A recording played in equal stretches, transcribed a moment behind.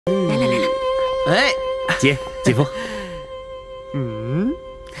哎，姐夫，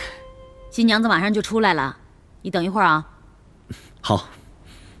新娘子马上就出来了，你等一会儿啊。好。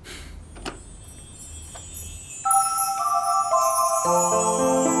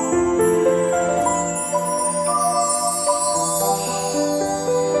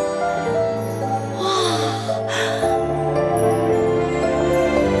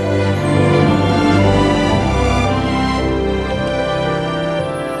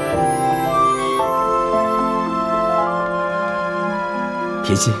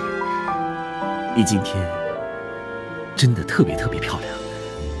甜心，你今天真的特别漂亮。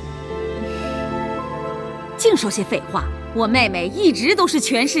净说些废话，我妹妹一直都是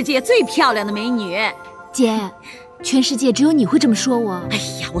全世界最漂亮的美女。姐，全世界只有你会这么说我。哎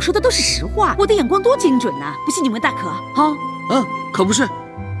呀，我说的都是实话，我的眼光多精准呐！不信你问大可啊。可不是，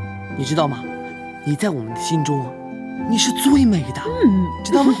你知道吗？你在我们的心中啊，你是最美的，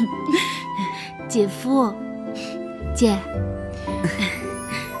知道吗？姐夫，姐，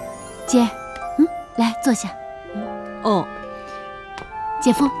姐，来坐下。哦，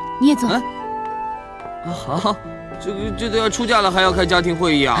姐夫你也坐。好，这都要出嫁了，还要开家庭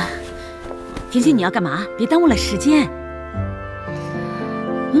会议啊？甜心，你要干嘛？别耽误了时间。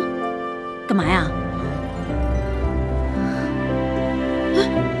干嘛呀？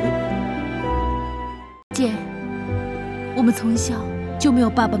姐，我们从小就没有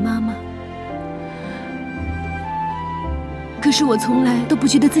爸爸妈妈，可是我从来都不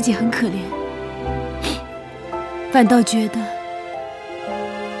觉得自己很可怜，反倒觉得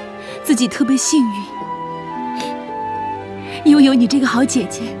自己特别幸运，拥有你这个好姐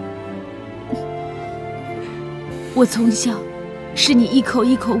姐。我从小是你一口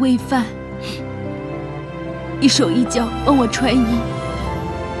一口喂饭，一手一脚帮我穿衣，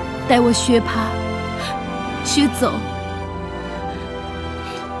带我学爬学走，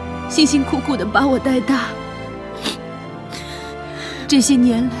辛辛苦苦地把我带大。这些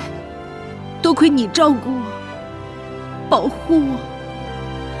年来，多亏你照顾我，保护我，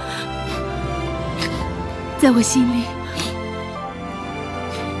在我心里，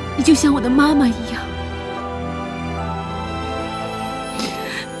你就像我的妈妈一样。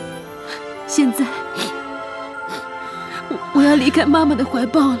现在，我要离开妈妈的怀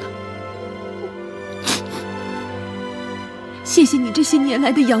抱了。谢谢你这些年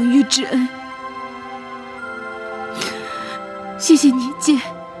来的养育之恩，谢谢你，姐。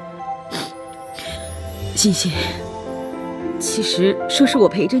欣欣，其实说是我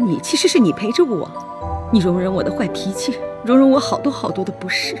陪着你，其实是你陪着我。你容忍我的坏脾气，容忍我好多的不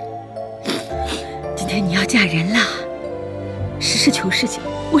是。今天你要嫁人了，实事求是讲，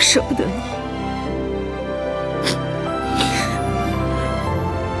我舍不得你。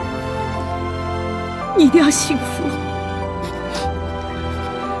你一定要幸福。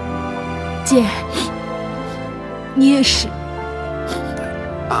姐，你也是。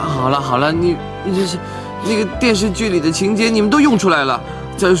好了，你这是那个电视剧里的情节，你们都用出来了。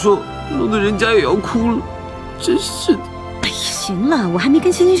再说，弄得人家也要哭了，真是的。哎呀，行了，我还没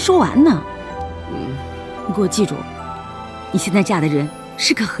跟欣欣说完呢。你给我记住，你现在嫁的人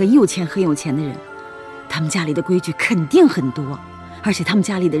是个很有钱的人，他们家里的规矩肯定很多，而且他们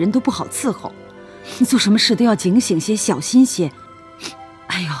家里的人都不好伺候。你做什么事都要警醒些，小心些。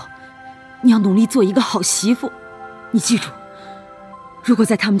哎呦，你要努力做一个好媳妇。你记住，如果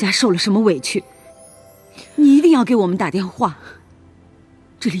在他们家受了什么委屈，你一定要给我们打电话。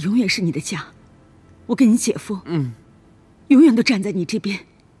这里永远是你的家，我跟你姐夫，永远都站在你这边。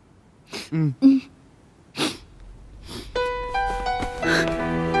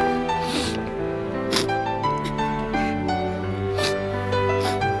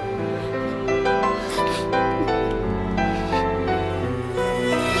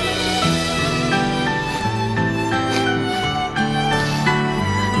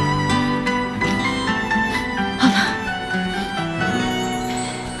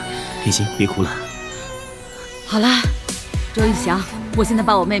甜心，别哭了。好啦，周一翔，我现在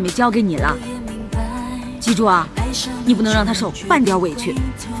把我妹妹交给你了，记住啊，你不能让她受半点委屈，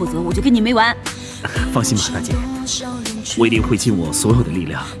否则我就跟你没完。放心吧，大姐，我一定会尽我所有的力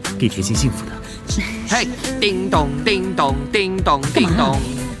量给甜心幸福的。嘿，叮咚叮咚叮咚叮咚，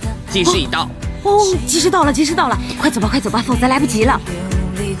计时已到。哦，计时到了，快走吧，否则来不及了。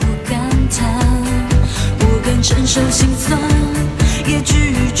我敢承受心酸，也拒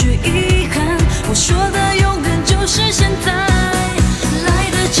绝遗憾。我说的永远就是现在，来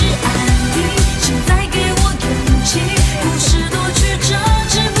得及爱你，现在给我勇气，不是多曲折，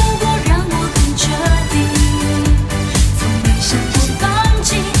只不过让我更确定。从没想过放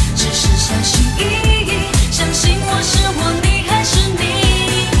弃，只是小心翼翼，相信我是我，你还是你。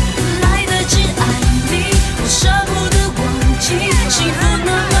来得及爱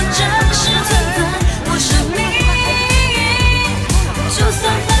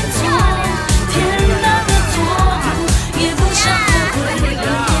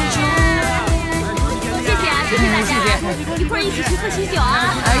会儿一起去喝喜酒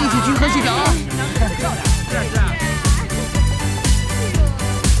啊！哎，一起去喝喜酒。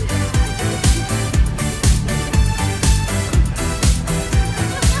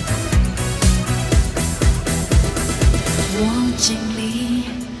我尽力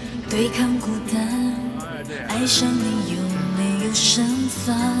对抗孤单，爱上你又没有胜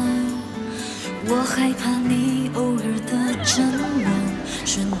算。我害怕你偶尔的沉默，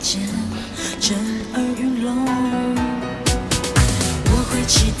瞬间震耳欲聋。我会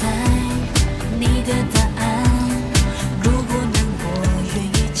期待你的答案，如果能我愿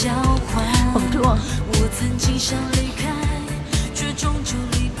意交换。保重，我曾经想离开，却终究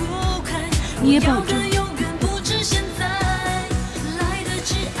离不开。你也保重。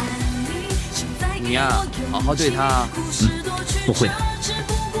你呀，好好对他。我会的。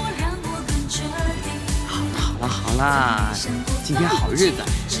好啦，今天好日子。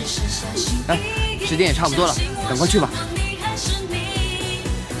哎，时间也差不多了，赶快去吧。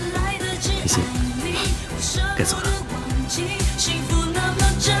谢谢，该走了。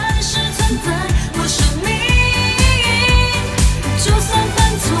就算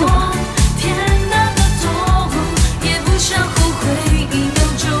犯错，天大的错误，也不想后悔一秒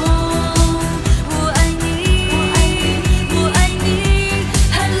钟。我爱你，我爱你，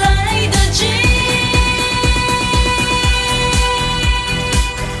还来得及。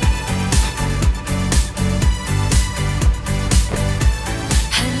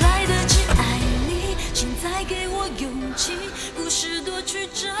还来得及爱你，请再给我勇气，不是夺取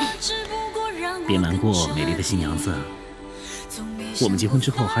这，只不过让我别难过，美丽的新娘子。我们结婚之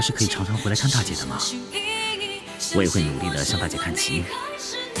后还是可以常常回来看大姐的嘛。我也会努力的向大姐看齐，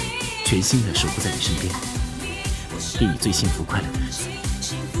全心的守护在你身边，给你最幸福快乐的日子。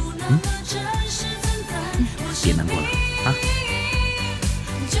别难过了啊！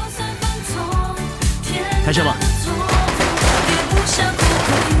开车吧。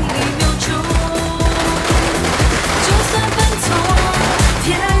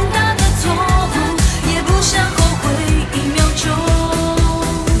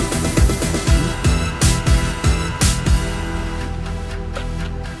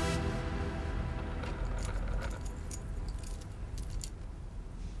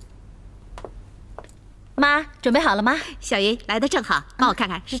妈，准备好了吗？小云来的正好，帮我看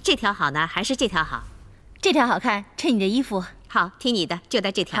看是这条好呢，还是这条好？这条好看，衬你的衣服。好，听你的，就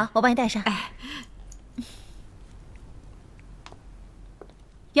戴这条。好，我帮你戴上。哎，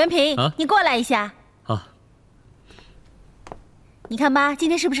袁平，啊你过来一下。啊，你看妈，今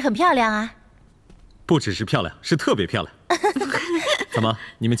天是不是很漂亮啊？不只是漂亮，是特别漂亮。怎么，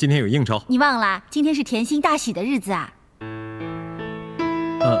你们今天有应酬？你忘了，今天是甜心大喜的日子啊！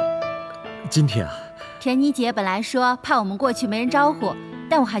今天啊，甜妮姐本来说怕我们过去没人招呼，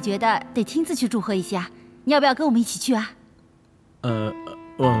但我还觉得得亲自去祝贺一下。你要不要跟我们一起去啊？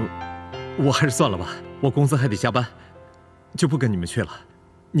我还是算了吧，我公司还得加班，就不跟你们去了。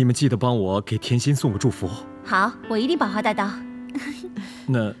你们记得帮我给甜心送个祝福。好，我一定把话带到。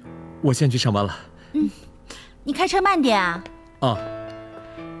那我先去上班了。你开车慢点啊。啊，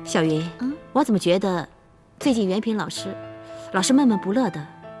小云，我怎么觉得最近袁平老师闷闷不乐的，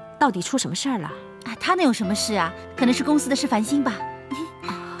到底出什么事儿了？啊，他能有什么事啊？可能是公司的事烦心吧。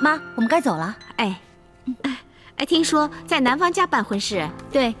妈，我们该走了。哎，听说在男方家办婚事？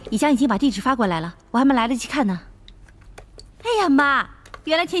对，以香已经把地址发过来了，我还没来得及看呢。哎呀，妈，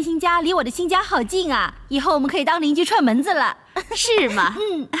原来甜心家离我的新家好近啊！以后我们可以当邻居串门子了。是吗？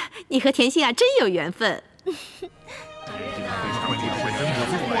你和甜心啊，真有缘分。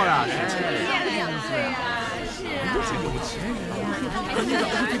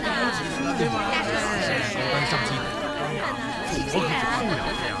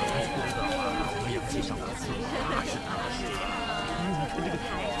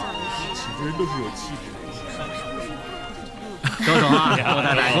周总啊，周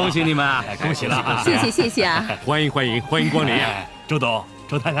太太，恭喜你们，恭喜了！谢谢啊！欢迎光临！周董、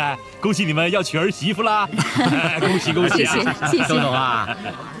周太太，恭喜你们要娶儿媳妇啦！恭喜！谢谢。周总啊，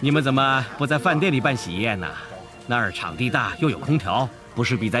你们怎么不在饭店里办喜宴呢？那儿场地大又有空调，不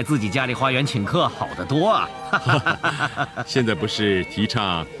是比在自己家里花园请客好得多啊！现在不是提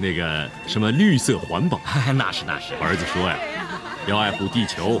倡那个什么绿色环保？那是。我儿子说呀，要爱护地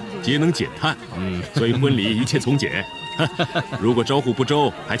球，节能减碳。所以婚礼一切从简。如果招呼不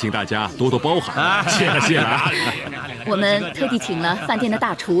周，还请大家多多包涵。谢了。我们特地请了饭店的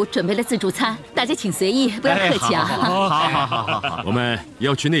大厨，准备了自助餐，大家请随意，不要客气啊。好，我们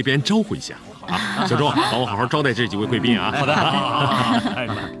要去那边招呼一下。小周，帮我好好招待这几位贵宾啊。好的，好。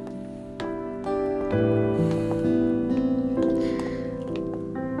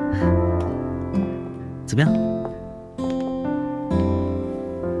怎么样？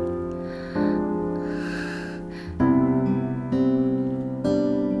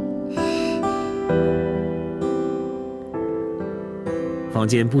房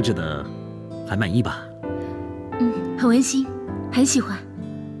间布置的还满意吧？很温馨，很喜欢。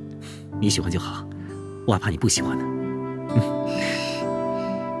你喜欢就好，我还怕你不喜欢呢。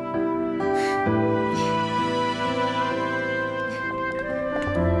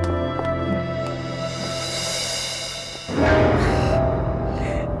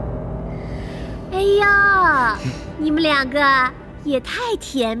哎呀，你们两个也太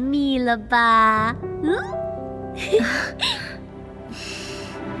甜蜜了吧？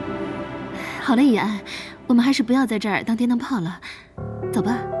好了，以安，我们还是不要在这儿当电灯泡了，走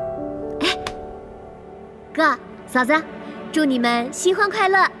吧。哎，哥嫂子，祝你们新婚快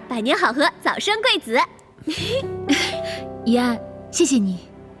乐，百年好合，早生贵子。以安，谢谢你。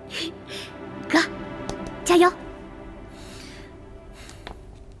哥，加油！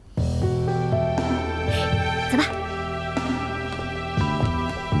走吧。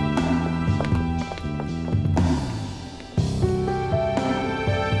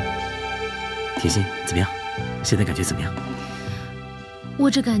甜心，怎么样？现在感觉怎么样？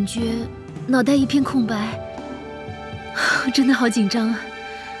我这感觉脑袋一片空白，真的好紧张啊！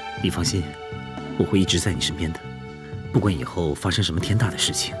你放心，我会一直在你身边的，不管以后发生什么天大的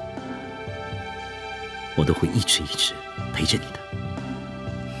事情，我都会一直陪着你的。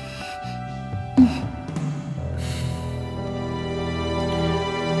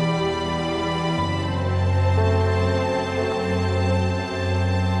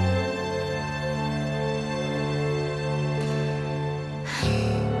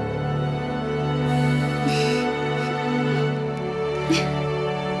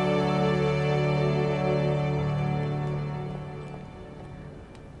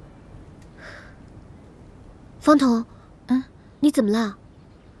方彤，你怎么了？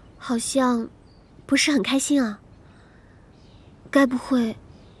好像不是很开心啊。该不会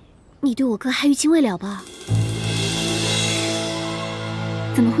你对我哥还余情未了吧？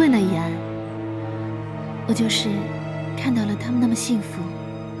怎么会呢，以安？我就是看到了他们那么幸福，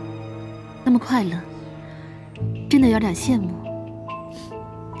那么快乐，真的有点羡慕。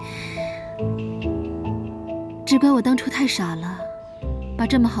只怪我当初太傻了，把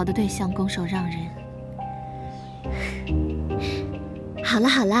这么好的对象拱手让人。好了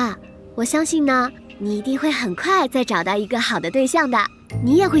好了，我相信呢，你一定会很快再找到一个好的对象的，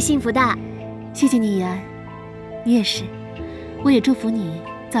你也会幸福的。谢谢你，以安，你也是。我也祝福你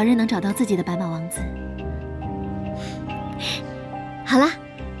早日能找到自己的白马王子。好了，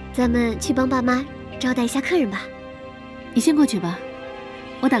咱们去帮爸妈招待一下客人吧。你先过去吧，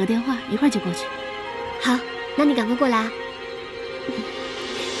我打个电话，一会儿就过去。好，那你赶快过来啊。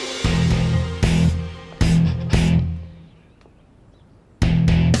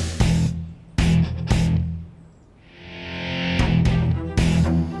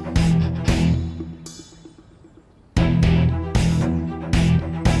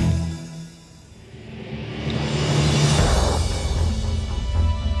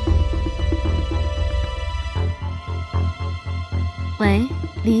喂，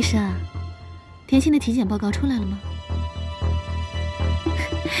李医生，甜心的体检报告出来了吗？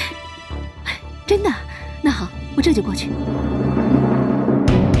真的？那好，我这就过去。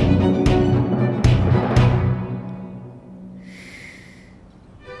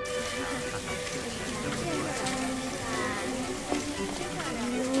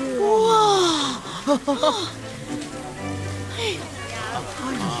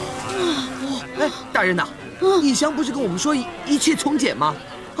哎，大人呐，以翔不是跟我们说一切从简吗？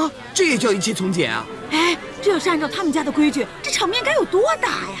啊，这也叫一切从简啊！哎，这要是按照他们家的规矩，这场面该有多大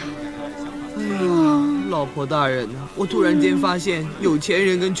呀！哎呀，老婆大人呐，我突然间发现有钱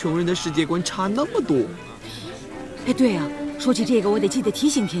人跟穷人的世界观差那么多。哎，对啊，说起这个，我得记得提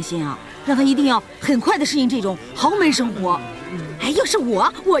醒甜心啊，让她一定要很快的适应这种豪门生活。哎，要是我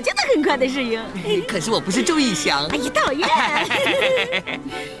就能很快的适应。可是我不是周以翔。哎呀，讨厌！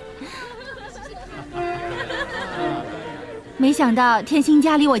没想到甜心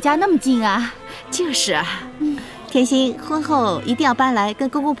家离我家那么近啊！就是啊，甜心婚后一定要搬来跟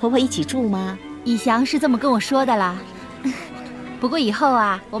公公婆婆一起住吗？以翔是这么跟我说的啦。不过以后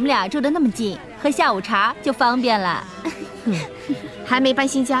啊，我们俩住得那么近，喝下午茶就方便了。还没搬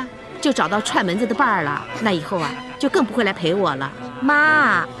新家就找到串门子的伴儿了，那以后啊就更不会来陪我了。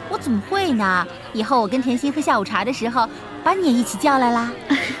妈，我怎么会呢？以后我跟甜心喝下午茶的时候，把你也一起叫来啦。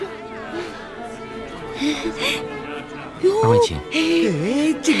二位请。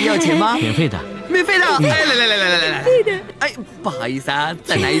哎，这个要钱吗？免费的。免费的。哎，来。免费的。哎，不好意思啊，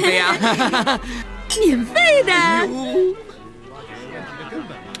再来一杯啊。免费的。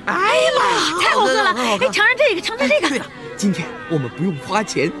哎呀妈，太好喝了！哎，尝尝这个。对了，今天我们不用花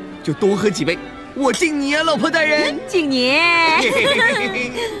钱，就多喝几杯。我敬你啊，老婆大人，敬你。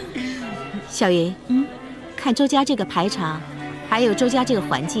小云，看周家这个排场，还有周家这个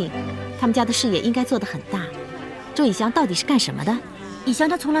环境，他们家的事业应该做得很大。周以翔到底是干什么的？以翔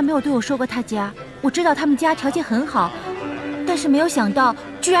他从来没有对我说过他家，我知道他们家条件很好，但是没有想到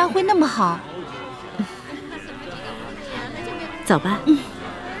居然会那么好。走吧，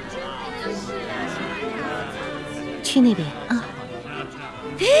去那边啊。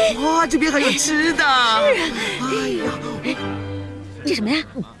哇，这边还有吃的。哎呀，这什么呀？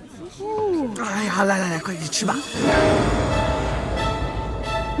哎呀，来，快去吃吧。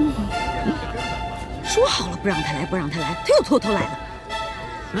说好了不让他来，不让他来，他又偷偷来了。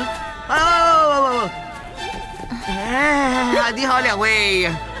哎，你好，两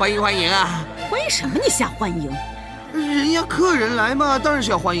位，欢迎啊！欢迎什么？你瞎欢迎？人家客人来嘛，当然是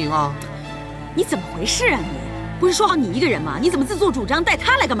要欢迎啊。你怎么回事啊你？不是说好你一个人吗？你怎么自作主张带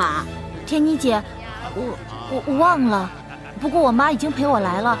他来干嘛？天妮姐，我忘了，不过我妈已经陪我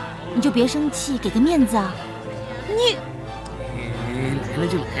来了，你就别生气，给个面子啊。你，来了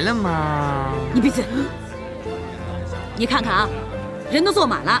就来了嘛。你闭嘴！你看看啊，人都坐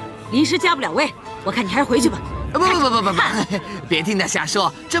满了，临时加不了位，我看你还是回去吧。不，别听他瞎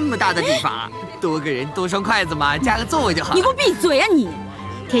说，这么大的地方，多个人多双筷子嘛，加个座位就好了。你给我闭嘴啊你！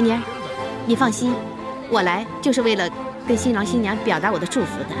天妮儿，你放心，我来就是为了跟新郎新娘表达我的祝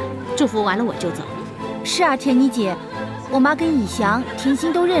福的，祝福完了我就走。是啊，田妮姐，我妈跟以翔、甜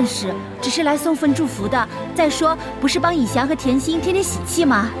心都认识，只是来送份祝福的。再说，不是帮以翔和甜心添点喜气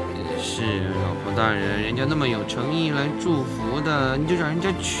吗？是，老婆大人，人家那么有诚意来祝福的，你就让人家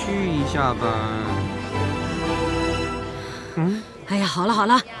去一下吧。哎呀，好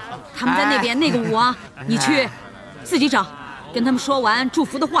了，他们在那边那个屋啊，你去自己找，跟他们说完祝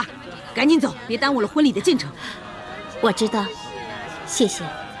福的话，赶紧走，别耽误了婚礼的进程。我知道，谢谢。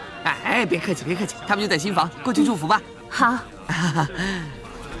哎，别客气，他们就在新房，过去祝福吧。好。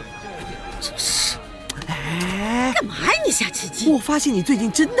真是，哎，干嘛呀你瞎起劲？我发现你最近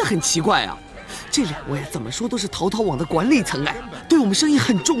真的很奇怪啊。这两位怎么说都是淘淘网的管理层哎，对我们生意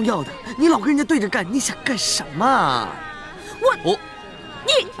很重要的，你老跟人家对着干，你想干什么？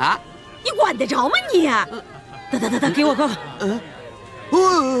你管得着吗你？得，给我哥哥。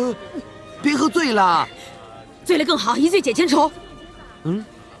别喝醉了，醉了更好，一醉解千愁。走，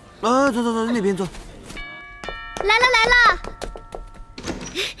那边坐。来了。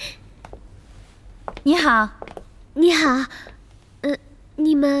你好，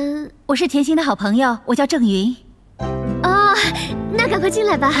你们？我是甜心的好朋友，我叫郑云。哦，那赶快进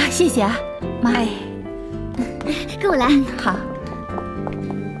来吧。谢谢啊，妈。哎，跟我来。好。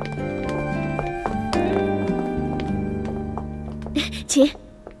请。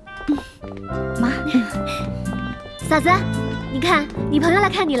妈。嫂子，你看，你朋友来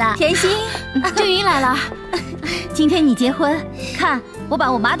看你了。甜心，郑云来了。今天你结婚，看我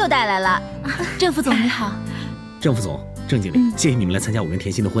把我妈都带来了。郑副总你好。郑副总、郑经理，谢谢你们来参加我跟甜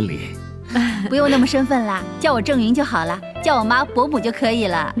心的婚礼。不用那么生分啦，叫我郑云就好了，叫我妈伯母就可以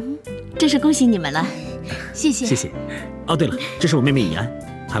了。真是恭喜你们了，谢谢。谢谢。哦，对了，这是我妹妹以安，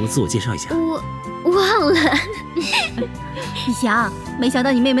还不自我介绍一下？我忘了。以翔，没想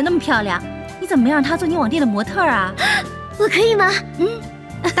到你妹妹那么漂亮，你怎么没让她做你网店的模特啊？我可以吗？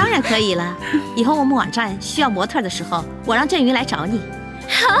当然可以了。以后我们网站需要模特的时候，我让郑云来找你。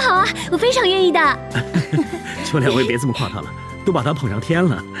好啊，我非常愿意的。求两位别这么夸她了，都把她捧上天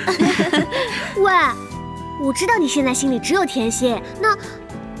了。喂，我知道你现在心里只有甜心，那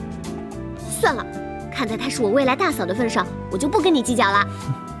算了，看在她是我未来大嫂的份上，我就不跟你计较了。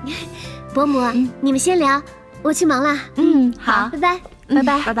伯母，你们先聊，我去忙了。好，拜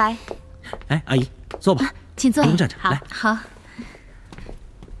拜，拜拜。哎，阿姨，坐吧，请坐。不用站着，来。好。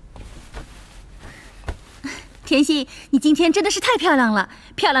甜心，你今天真的是太漂亮了，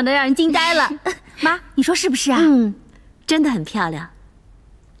漂亮的让人惊呆了。妈，你说是不是啊？真的很漂亮，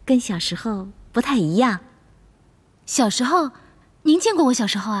跟小时候不太一样。小时候，您见过我小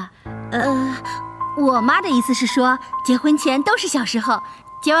时候啊？我妈的意思是说，结婚前都是小时候，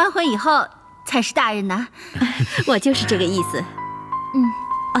结完婚以后才是大人呢。我就是这个意思。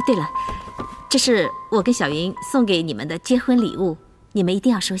哦，对了，这是我跟小云送给你们的结婚礼物，你们一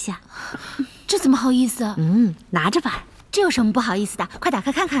定要收下。这怎么好意思？拿着吧。这有什么不好意思的？快打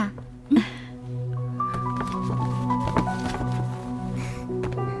开看看。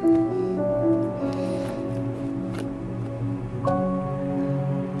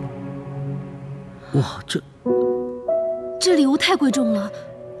哇，这礼物太贵重了，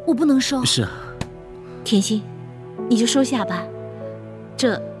我不能收。是啊，甜心，你就收下吧，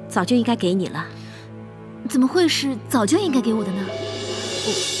这早就应该给你了。怎么会是早就应该给我的呢？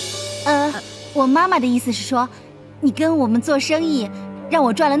我妈妈的意思是说，你跟我们做生意，让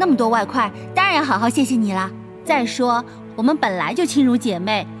我赚了那么多外快，当然要好好谢谢你啦。再说，我们本来就亲如姐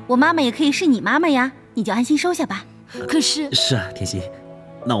妹，我妈妈也可以是你妈妈呀，你就安心收下吧。可是……是啊，甜心，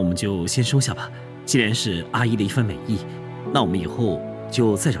那我们就先收下吧。既然是阿姨的一份美意，那我们以后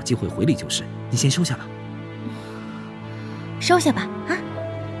就再找机会回礼就是。你先收下吧。收下吧，啊。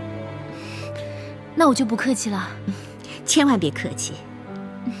那我就不客气了。千万别客气，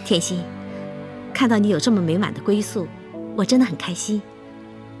甜心，看到你有这么美满的归宿，我真的很开心。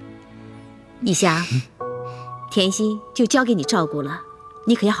逸香，甜心就交给你照顾了，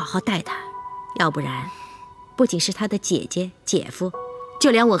你可要好好待她，要不然，不仅是她的姐姐、姐夫，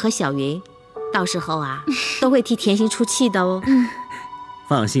就连我和小云，到时候啊，都会替甜心出气的哦。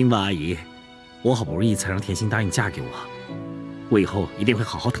放心吧，阿姨，我好不容易才让甜心答应嫁给我，我以后一定会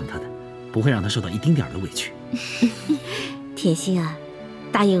好好疼她的，不会让她受到一丁点的委屈。甜心啊，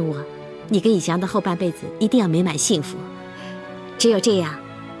答应我，你跟以翔的后半辈子一定要美满幸福。只有这样，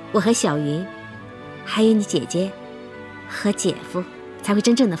我和小云，还有你姐姐和姐夫，才会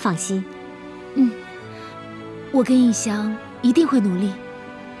真正的放心。我跟以翔一定会努力。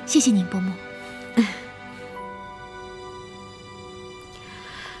谢谢您，伯母。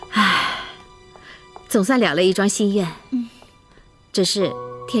总算了了一桩心愿。只是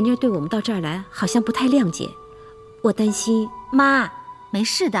甜妮对我们到这儿来好像不太谅解，我担心。妈，没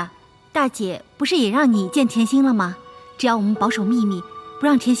事的，大姐不是也让你见甜心了吗？只要我们保守秘密，不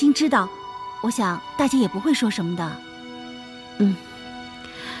让甜心知道，我想大姐也不会说什么的。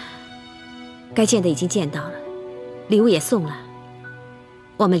该见的已经见到了，礼物也送了，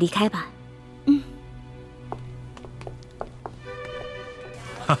我们离开吧。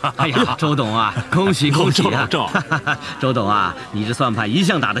哎呀，周董啊，恭喜恭喜啊！周董啊，你这算盘一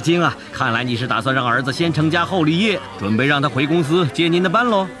向打得精啊！看来你是打算让儿子先成家后立业，准备让他回公司接您的班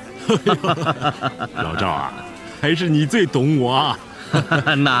喽。老赵啊，还是你最懂我啊！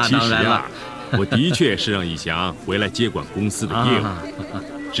那当然了，我的确是让以翔回来接管公司的业务，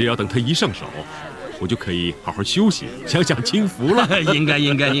只要等他一上手，我就可以好好休息，享享清福了。应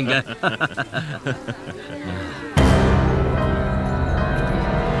该。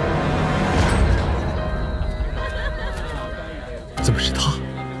怎么是他？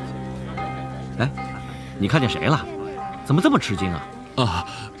哎，你看见谁了？怎么这么吃惊啊？啊，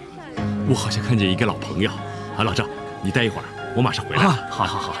我好像看见一个老朋友。啊，老赵，你待一会儿，我马上回来。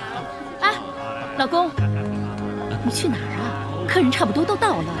好。哎，老公，你去哪儿啊？客人差不多都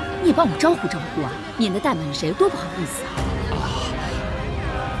到了，你也帮我招呼招呼啊，免得怠慢了谁，多不好意思啊。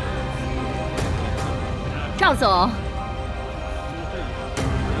赵总。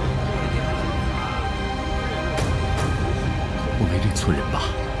我没认错人吧？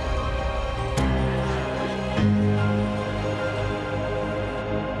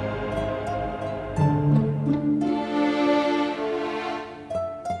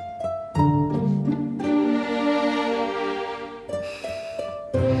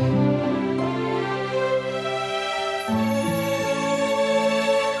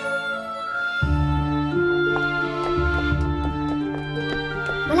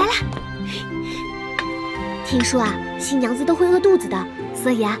我来了。听说啊，新娘子都会饿肚子的，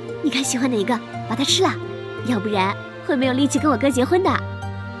所以啊，你看喜欢哪个，把它吃了，要不然会没有力气跟我哥结婚的。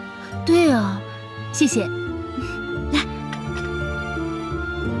对啊，谢谢。来，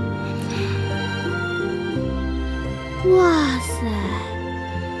哇塞，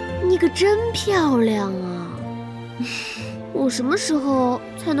你可真漂亮啊！我什么时候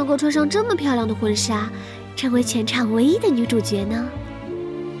才能够穿上这么漂亮的婚纱，成为全场唯一的女主角呢？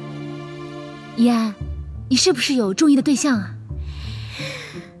怡安，你是不是有中意的对象啊？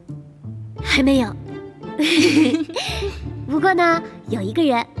还没有。不过呢，有一个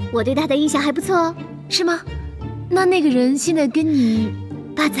人，我对他的印象还不错哦。是吗？那个人现在跟你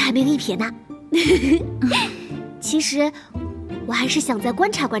八字还没有一撇呢。其实，我还是想再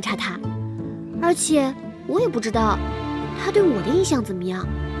观察观察他，而且我也不知道他对我的印象怎么样。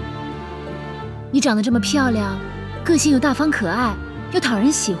你长得这么漂亮，个性又大方可爱，又讨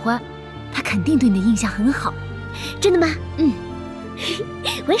人喜欢，他肯定对你的印象很好。真的吗？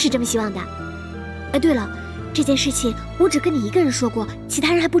我也是这么希望的。哎，对了，这件事情我只跟你一个人说过，其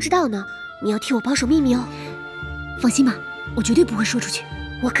他人还不知道呢。你要替我保守秘密哦。放心吧，我绝对不会说出去。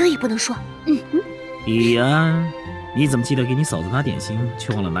我哥也不能说。怡安，你怎么记得给你嫂子拿点心，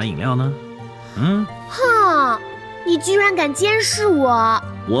却忘了拿饮料呢？哈，你居然敢监视我！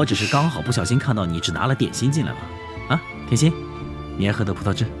我只是刚好不小心看到你只拿了点心进来了。啊，甜心，你爱喝的葡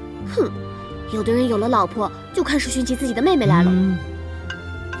萄汁。哼，有的人有了老婆就开始寻起自己的妹妹来了。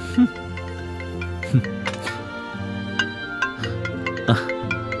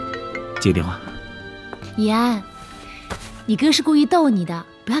接电话。怡安，你哥是故意逗你的，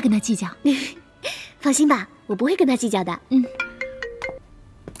不要跟他计较。放心吧，我不会跟他计较的。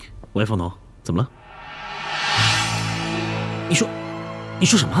喂，凤彤，怎么了？你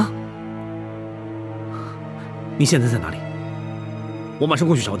说什么？你现在在哪里？我马上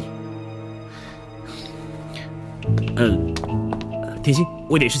过去找你。甜心，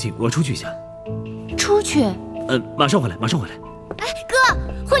我有点事情，我要出去一下。出去？马上回来，马上回来。哎，哥，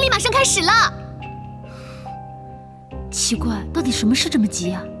婚礼马上开始了。奇怪，到底什么事这么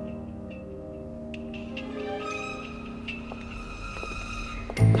急啊？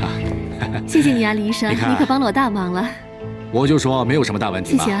谢谢你啊，李医生，你可帮了我大忙了。我就说没有什么大问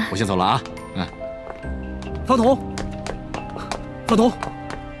题嘛。谢谢啊，我先走了啊。方彤，方彤，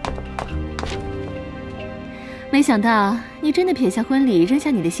没想到你真的撇下婚礼，扔下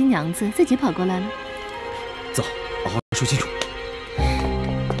你的新娘子，自己跑过来了。走，好好说清楚。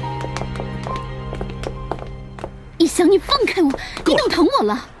一翔，你放开我！你弄疼我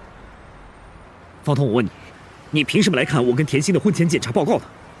了。方彤，我问你，你凭什么来看我跟甜心的婚前检查报告的？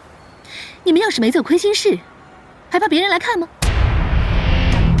你们要是没做亏心事，还怕别人来看吗？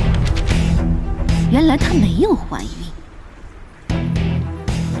原来她没有怀孕。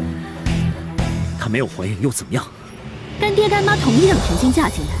她没有怀孕又怎么样？干爹干妈同意让甜心嫁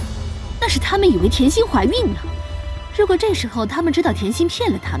进来，那是他们以为甜心怀孕了。如果这时候他们知道甜心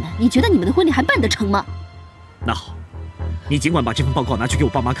骗了他们，你觉得你们的婚礼还办得成吗？那好，你尽管把这份报告拿去给我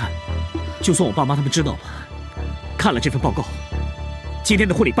爸妈看，就算我爸妈他们知道了，看了这份报告，今天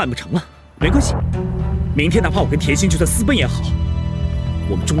的婚礼办不成了，没关系，明天哪怕我跟甜心就算私奔也好，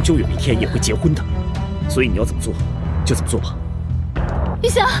我们终究有一天也会结婚的，所以你要怎么做就怎么做吧。一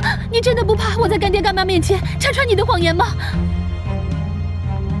翔，你真的不怕我在干爹干妈面前拆穿你的谎言吗？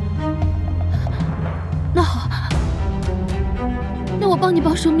那好，那我帮你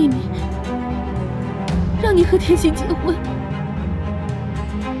保守秘密，让你和甜心结婚。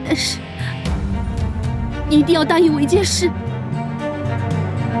但是你一定要答应我一件事。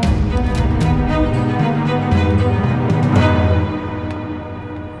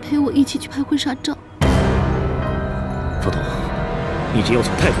陪我一起去拍婚纱照。方彤，你这要求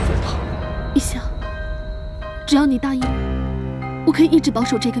太过分了。一翔，只要你答应我可以一直保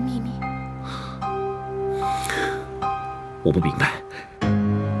守这个秘密。我不明白，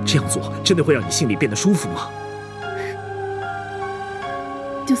这样做真的会让你心里变得舒服吗？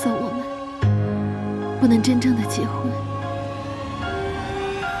就算我们不能真正的结婚，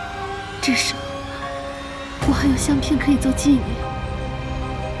至少我还有相片可以做纪念。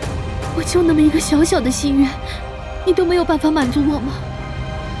我就那么一个小小的心愿，你都没有办法满足我吗？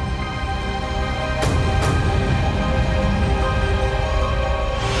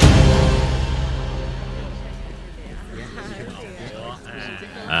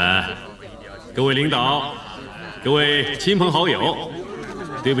各位领导，各位亲朋好友，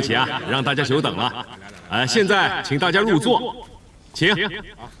对不起啊，让大家久等了。现在请大家入座，请。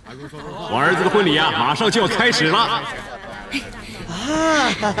我儿子的婚礼啊，马上就要开始了。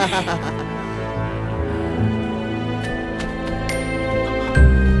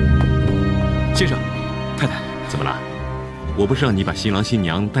先生，太太，怎么了？我不是让你把新郎新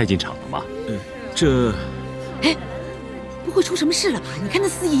娘带进场了吗？这……哎，不会出什么事了吧？你看那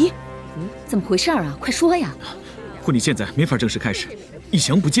司仪，怎么回事啊？快说呀！婚礼现在没法正式开始，一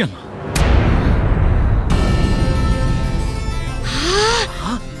翔不见了。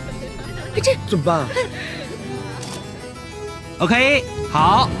这怎么办？OK，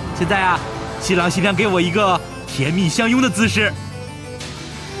 好，现在啊，新郎新娘给我一个甜蜜相拥的姿势。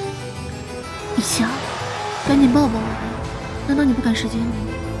一翔，赶紧抱抱我吧，难道你不赶时间吗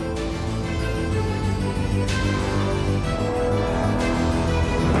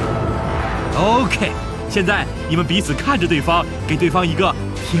？OK， 现在你们彼此看着对方，给对方一个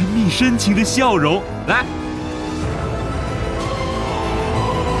甜蜜深情的笑容，来。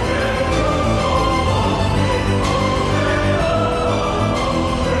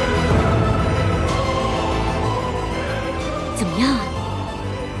怎么样？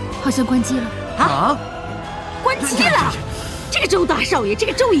好像关机了啊！关机了！这个周大少爷，这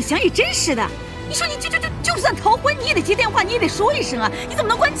个周以翔也真是的。你说你就算逃婚，你也得接电话，你也得说一声啊！你怎么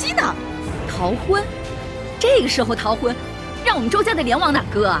能关机呢？逃婚？这个时候逃婚，让我们周家的脸往哪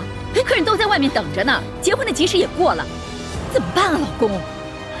搁啊？客人都在外面等着呢，结婚的吉时也过了，怎么办啊，老公？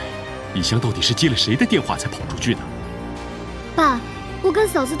以翔到底是接了谁的电话才跑出去的？爸，我跟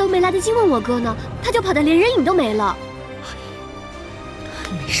嫂子都没来得及问我哥呢，他就跑得连人影都没了。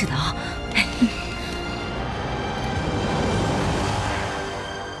没事的啊。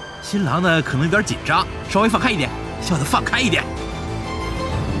新郎呢可能有点紧张，稍微放开一点，笑得放开一点。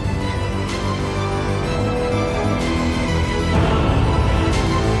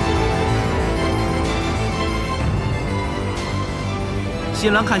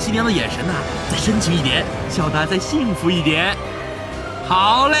新郎看新娘的眼神呐，再深情一点，笑得再幸福一点。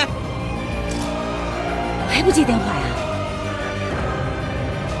好嘞，还不接电话呀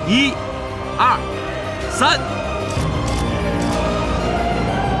？1、2、3。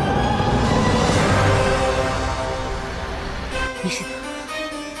没事的。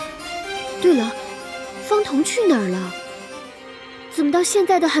对了，方彤去哪儿了？怎么到现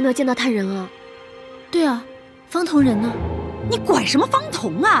在都还没有见到他人啊？对啊，方彤人呢？你管什么方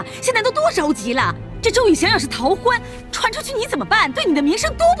彤啊？现在都多着急了。这周雨翔要是逃婚，传出去你怎么办？对你的名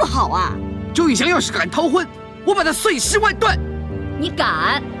声多不好啊！周雨翔要是敢逃婚，我把他碎尸万段。你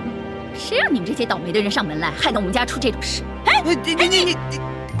敢？谁让你们这些倒霉的人上门来，害得我们家出这种事？哎，你，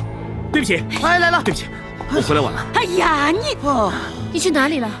对不起，哎，来了，对不起，我回来晚了。哎呀，你去哪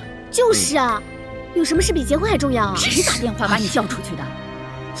里了？就是啊，有什么事比结婚还重要啊？谁打电话把你叫出去的？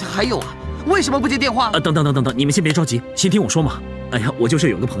还有啊，为什么不接电话？等等，你们先别着急，先听我说嘛。哎呀，我就是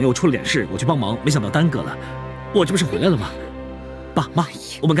有个朋友出了点事，我去帮忙，没想到耽搁了。我这不是回来了吗？爸妈，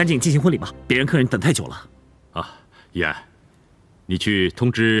我们赶紧进行婚礼吧，别让客人等太久了。啊，依安，你去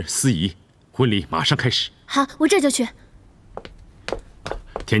通知司仪，婚礼马上开始。好，我这就去。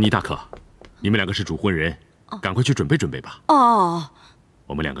田妮大可，你们两个是主婚人，赶快去准备准备吧。哦，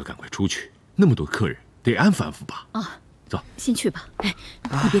我们两个赶快出去，那么多客人，得安抚安抚吧。啊，走，先去吧。哎，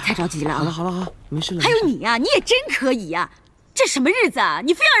你别太着急了啊。好了，没事了。还有你呀，你也真可以呀。这什么日子啊？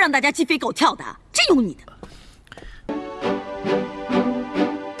你非要让大家鸡飞狗跳的，真有你的！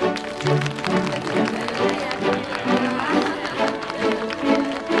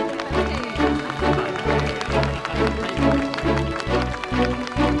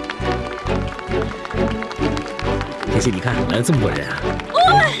田心，你看来了这么多人啊！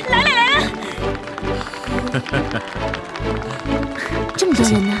来了！这么多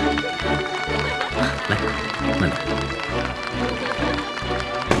人呢？来，慢点。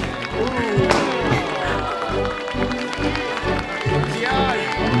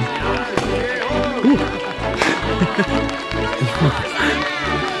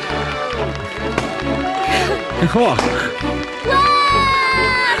哇！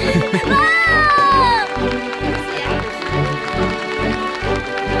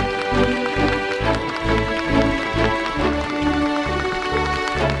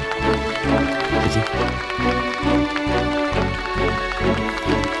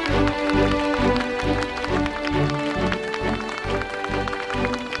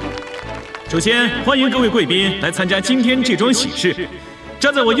首先欢迎各位贵宾来参加今天这桩喜事。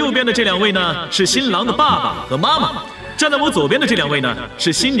站在我右边的这两位呢，是新郎的爸爸和妈妈；站在我左边的这两位呢，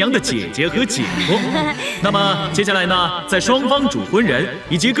是新娘的姐姐和姐夫。那么接下来呢，在双方主婚人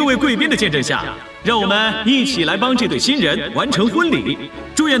以及各位贵宾的见证下，让我们一起来帮这对新人完成婚礼，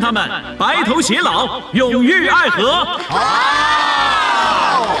祝愿他们白头偕老，永浴爱河。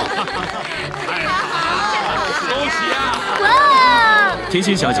好！恭喜啊！哇！甜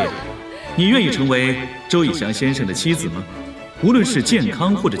心小姐，你愿意成为周以翔先生的妻子吗？无论是健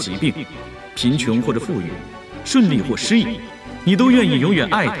康或者疾病，贫穷或者富裕，顺利或失意，你都愿意永远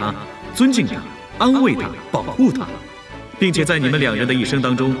爱他、尊敬他、安慰他、保护他，并且在你们两人的一生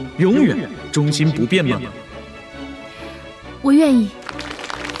当中永远忠心不变吗？我愿意。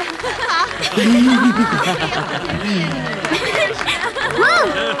那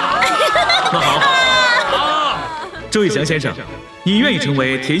好，周以翔先生，你愿意成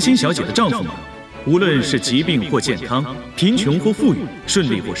为甜心小姐的丈夫吗？无论是疾病或健康，贫穷或富裕，顺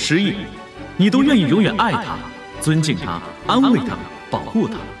利或失意，你都愿意永远爱他、尊敬他、安慰他、保护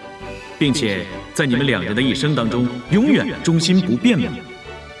他，并且在你们两人的一生当中永远忠心不变吗？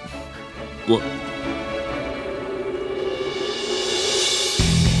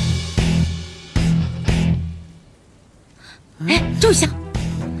哎，周宇翔，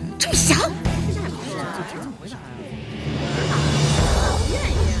周宇翔。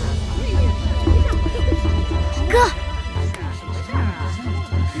哥，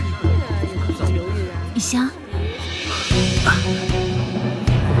宇翔，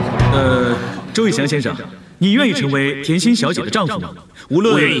周以翔先生，你愿意成为甜心小姐的丈夫吗？无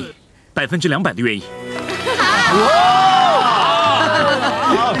论我愿意，200%的愿意。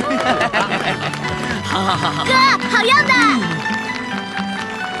好，哥，好样的！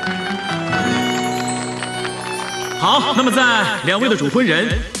好，那么在两位的主婚人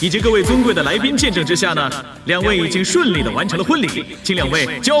以及各位尊贵的来宾见证之下呢，两位已经顺利的完成了婚礼，请两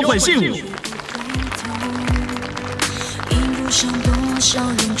位交换信物。一路上多少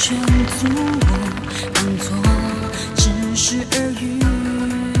人劝阻我，当作只是耳语，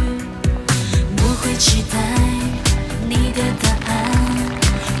我会期待你的答案，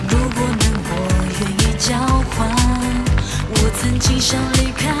如果能我愿意交换我曾经想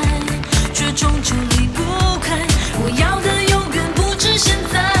离开，却终究离不开。我要的永远不止现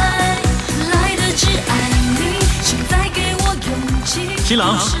在，来的只爱你，请再给我勇气。新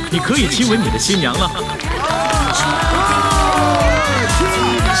郎，你可以亲吻你的新娘了。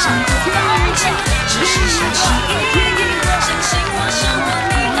只是相信相信我是我，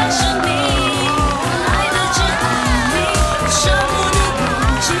你还是你。来的只爱你，我舍不得忘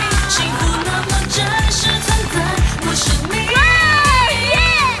记，幸福那么真实存在，我是你。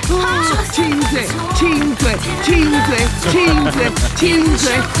亲嘴，亲嘴，亲嘴，亲嘴，亲嘴。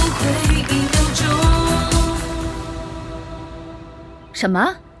什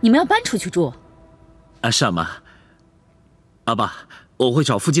么？你们要搬出去住？是啊，妈。啊，爸，我会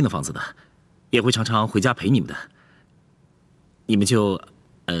找附近的房子的，也会常常回家陪你们的。你们就，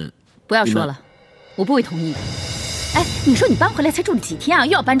不要说了，我不会同意的。哎，你说你搬回来才住了几天啊，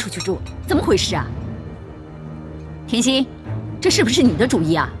又要搬出去住，怎么回事啊？甜心，这是不是你的主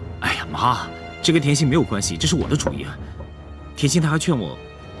意啊？哎呀，妈，这跟甜心没有关系，这是我的主意啊。甜心她还劝我，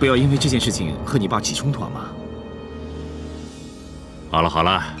不要因为这件事情和你爸起冲突啊，妈。好了好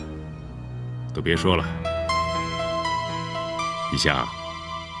了，都别说了。一夏，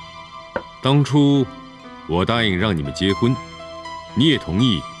当初我答应让你们结婚，你也同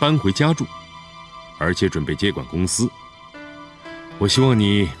意搬回家住，而且准备接管公司。我希望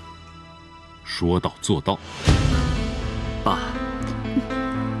你说到做到。爸，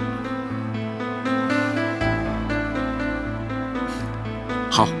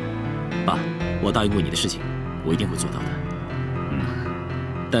好，爸，我答应过你的事情，我一定会做到的。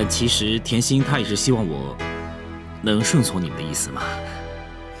但其实甜心她也是希望我能顺从你们的意思嘛。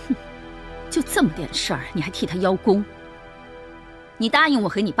哼，就这么点事儿，你还替他邀功？你答应我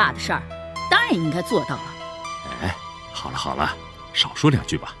和你爸的事儿，当然应该做到了。哎，好了好了，少说两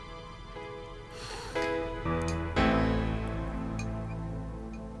句吧。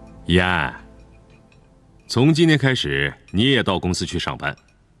怡安，从今天开始，你也到公司去上班，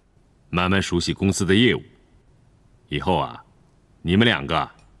慢慢熟悉公司的业务。以后啊，你们两个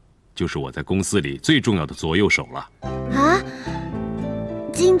就是我在公司里最重要的左右手了。啊？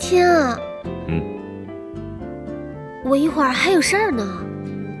今天啊？我一会儿还有事儿呢。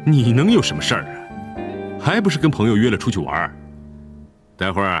你能有什么事儿啊？还不是跟朋友约了出去玩。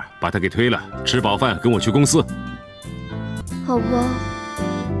待会儿把他给推了，吃饱饭跟我去公司。好吧。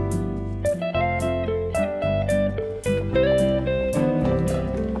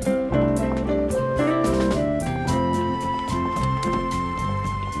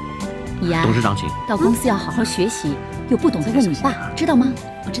怡安，董事长请。到公司要好好学习，有不懂的问你爸，知道吗？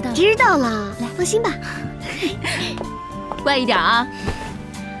我知道了。知道了，来，放心吧。乖一点啊。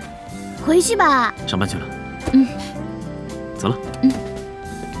回去吧。上班去了。走了。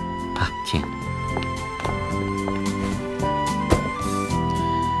啊，请。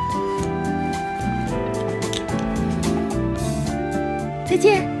再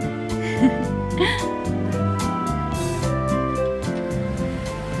见。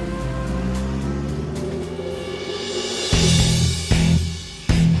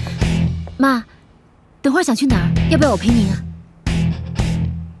妈，等会儿想去哪儿？要不要我陪您啊？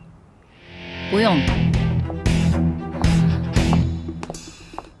不用了。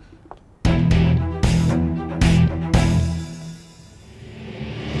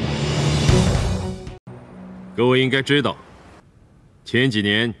各位应该知道，前几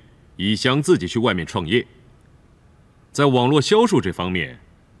年以翔自己去外面创业，在网络销售这方面，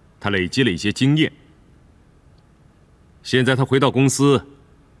他累积了一些经验。现在他回到公司。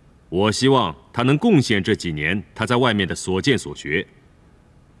我希望他能贡献这几年他在外面的所见所学，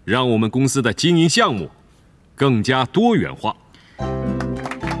让我们公司的经营项目更加多元化。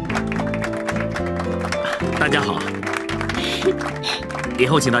大家好，以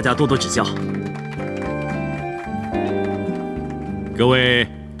后请大家多多指教。各位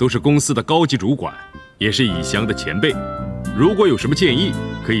都是公司的高级主管，也是以翔的前辈，如果有什么建议，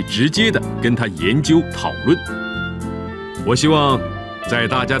可以直接的跟他研究讨论。我希望在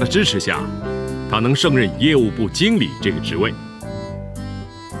大家的支持下，他能胜任业务部经理这个职位。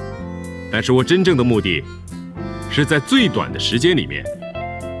但是我真正的目的，是在最短的时间里面，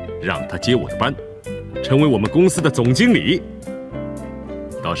让他接我的班，成为我们公司的总经理。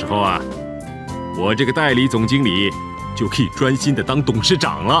到时候啊，我这个代理总经理就可以专心的当董事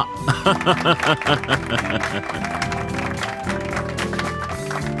长了。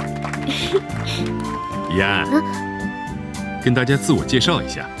怡安。跟大家自我介绍一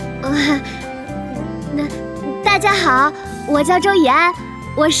下。那大家好，我叫周以安，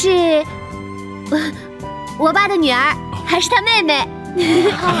我是我爸的女儿，还是他妹妹。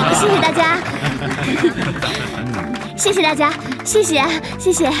谢谢大家，谢谢大家，谢谢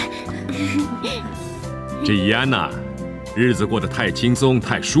谢谢。这怡安呐，日子过得太轻松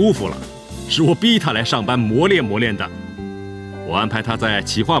太舒服了，是我逼他来上班磨练磨练的。我安排他在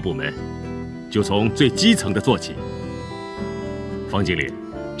企划部门，就从最基层的做起。方经理，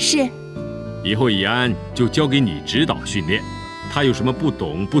是，以后怡安就交给你指导训练，他有什么不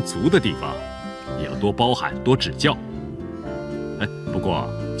懂不足的地方，也要多包涵多指教。哎，不过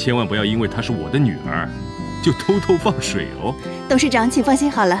千万不要因为她是我的女儿，就偷偷放水哦。董事长，请放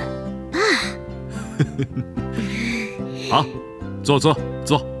心好了。啊，好，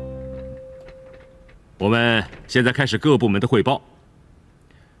坐。我们现在开始各部门的汇报。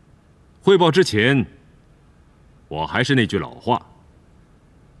汇报之前，我还是那句老话，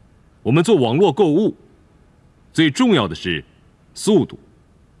我们做网络购物，最重要的是速度、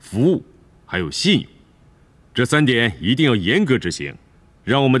服务还有信用，这3点一定要严格执行，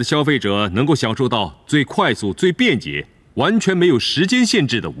让我们的消费者能够享受到最快速、最便捷、完全没有时间限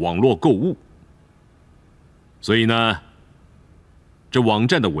制的网络购物。所以呢，这网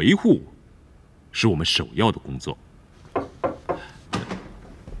站的维护是我们首要的工作。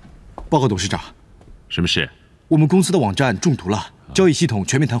报告董事长，什么事？我们公司的网站中毒了，交易系统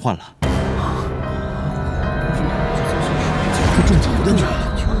全面瘫痪了。中毒的呢？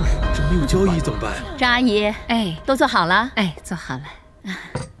这没有交易怎么办？张阿姨，哎，都做好了？哎，做好了。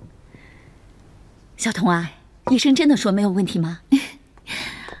小童啊，医生真的说没有问题吗？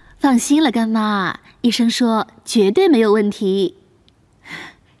放心了，干妈，医生说绝对没有问题。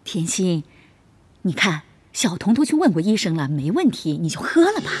甜心，你看小童都去问过医生了，没问题，你就喝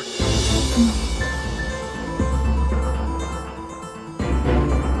了吧。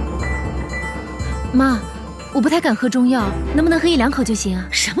妈，我不太敢喝中药，能不能喝1-2口就行啊？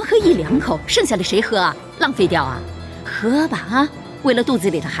什么喝1-2口，剩下的谁喝啊？浪费掉啊！喝吧啊！为了肚子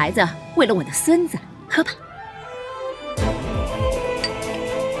里的孩子，为了我的孙子，喝吧。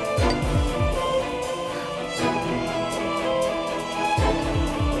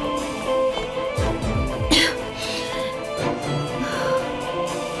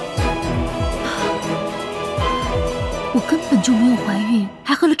我根本就没有怀孕，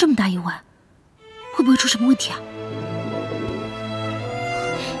还喝了这么大一碗，会不会出什么问题啊？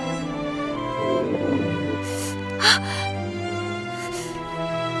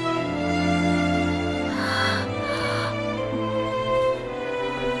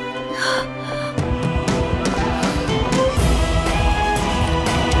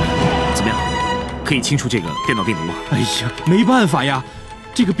怎么样？可以清除这个电脑病毒吗？哎呀，没办法呀，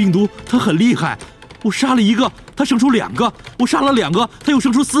这个病毒它很厉害。我杀了1个，它生出2个；我杀了2个，它又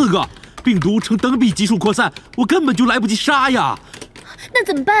生出4个。病毒呈等比级数扩散，我根本就来不及杀呀。那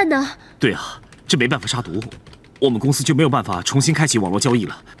怎么办呢？对啊，这没办法杀毒，我们公司就没有办法重新开启网络交易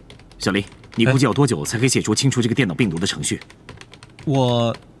了。小林，你估计要多久才可以写出清除这个电脑病毒的程序？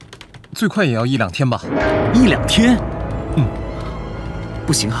我最快也要1-2天吧。1-2天？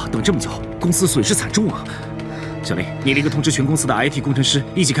不行啊，等这么久，公司损失惨重啊。小林，你立刻通知全公司的 IT 工程师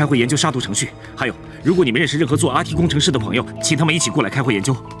一起开会研究杀毒程序。还有，如果你们认识任何做 IT 工程师的朋友，请他们一起过来开会研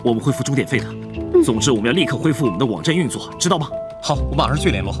究，我们会付钟点费的。总之，我们要立刻恢复我们的网站运作，知道吗？好，我马上去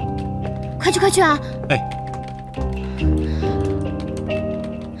联络。快去啊！哎。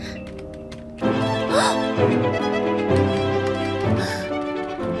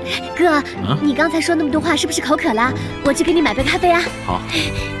哥，你刚才说那么多话，是不是口渴了？我去给你买杯咖啡啊。好。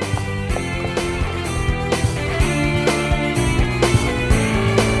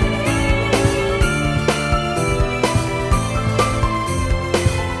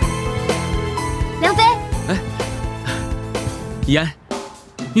怡安，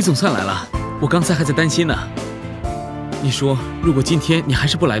你总算来了，我刚才还在担心呢。你说，如果今天你还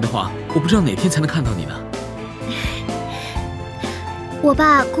是不来的话，我不知道哪天才能看到你呢。我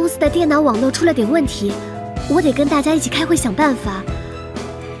爸公司的电脑网络出了点问题，我得跟大家一起开会想办法。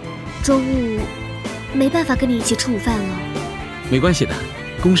中午没办法跟你一起吃午饭了。没关系的，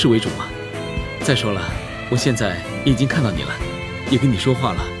公事为主嘛。再说了，我现在已经看到你了，也跟你说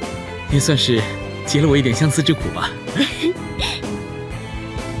话了，也算是解了我一点相思之苦吧。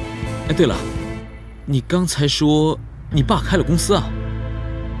哎，对了，你刚才说你爸开了公司啊？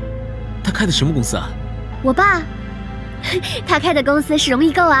他开的什么公司啊？我爸，他开的公司是容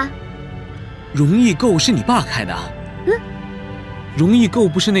易购啊。容易购是你爸开的？容易购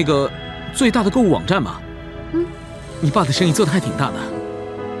不是那个最大的购物网站吗？你爸的生意做得还挺大的。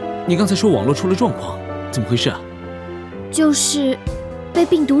你刚才说网络出了状况，怎么回事啊？就是被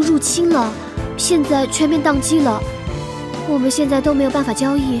病毒入侵了，现在全面宕机了，我们现在都没有办法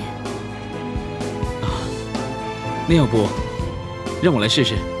交易。那要不让我来试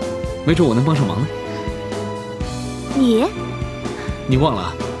试，没准我能帮上忙呢。你忘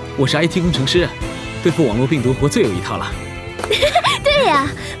了，我是 IT 工程师，对付网络病毒我最有一套了。对呀，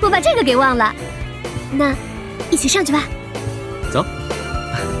我把这个给忘了。那一起上去吧。走。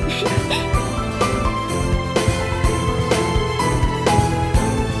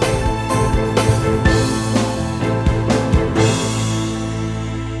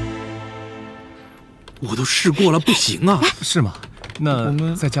我都试过了，不行啊！是吗？那我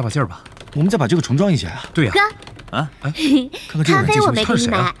们再加把劲儿吧。我们再把这个重装一下呀。对呀。哥，啊，哎，咖啡我没给你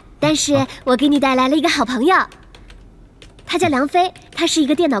买，但是我给你带来了一个好朋友，他叫梁飞，他是一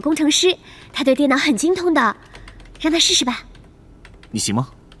个电脑工程师，他对电脑很精通的，让他试试吧。你行吗？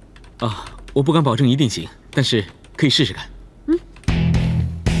啊，我不敢保证一定行，但是可以试试看。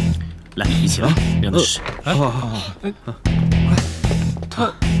来，一起来，让他试试。快，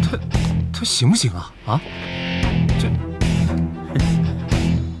他行不行啊？啊？这。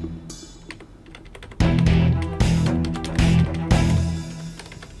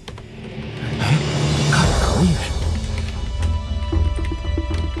可以。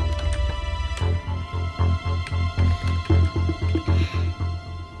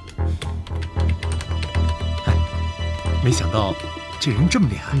没想到这人这么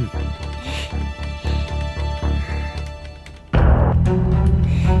厉害。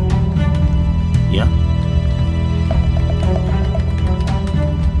呀？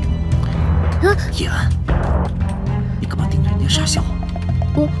叶安，你干嘛盯着人家傻笑？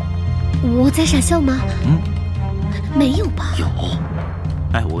我在傻笑吗？没有吧？有。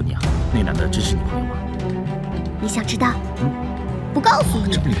哎，我问你啊，那男的真是你朋友吗？你想知道？不告诉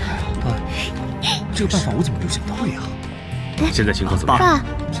你。这么厉害啊！这个办法我怎么没有想到呀？现在情况怎么样？爸，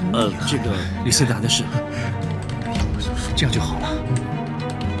这个现在还在试。这样就好了。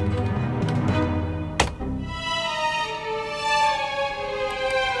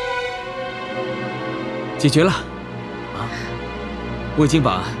解决了。我已经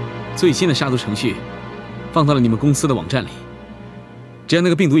把最新的杀毒程序放到了你们公司的网站里，只要那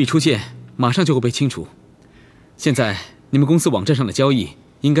个病毒一出现，马上就会被清除。现在你们公司网站上的交易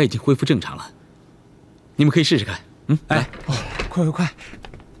应该已经恢复正常了，你们可以试试看。来，快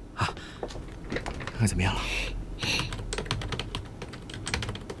啊！看看怎么样了？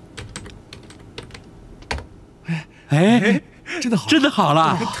哎，真的好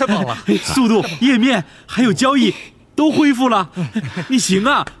了，太棒了！速度、页面还有交易都恢复了，你行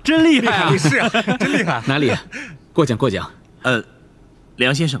啊，真厉害啊！是啊，真厉害。哪里？过奖。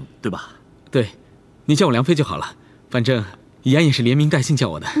梁先生对吧？对，你叫我梁飞就好了，反正易安也是连名带姓叫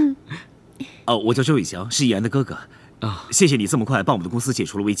我的。我叫周伟翔，是易安的哥哥。谢谢你这么快帮我们的公司解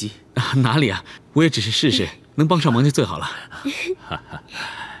除了危机。哪里啊，我也只是试试，能帮上忙就最好了。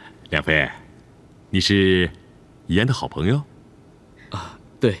梁飞，你是易安的好朋友？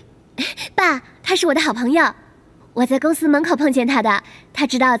对。爸，他是我的好朋友，我在公司门口碰见他的，他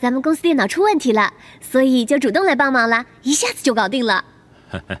知道咱们公司电脑出问题了，所以就主动来帮忙了，一下子就搞定了。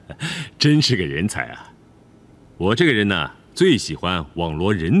真是个人才啊！我这个人呢，最喜欢网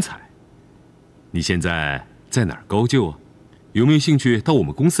罗人才。你现在在哪儿高就啊？有没有兴趣到我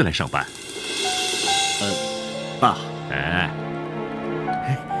们公司来上班？爸。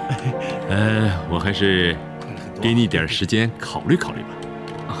我还是给你点时间考虑考虑吧。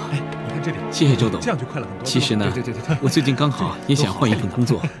你看这里，谢谢周董，这样就快了很多。其实呢，对，我最近刚好也想换一份工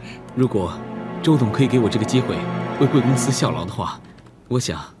作，如果周董可以给我这个机会，为贵公司效劳的话，我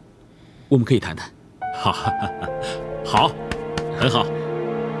想我们可以谈谈。好，很好，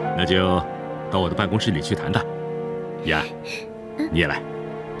那就到我的办公室里去谈谈。易安，你也来。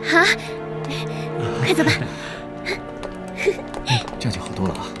好，快走吧。这样就好多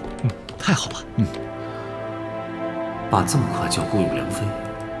了啊。太好了。爸这么快就要雇佣梁飞，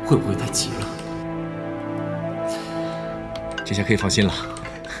会不会太急了？这下可以放心了。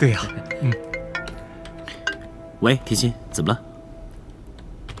对呀。喂，甜心，怎么了？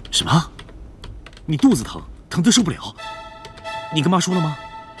什么？你肚子疼，疼得受不了？你跟妈说了吗？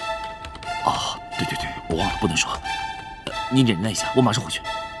对，我忘了，不能说。你忍耐一下，我马上回去。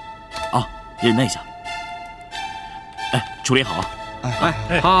忍耐一下。处理好啊。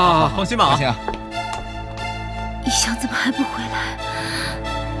好，放心吧啊。放心啊。一翔怎么还不回来？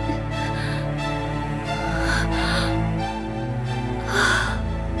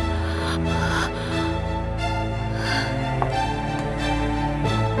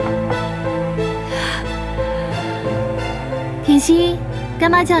甜心，干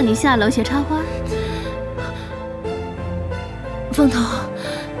妈叫你下楼学插花。风头，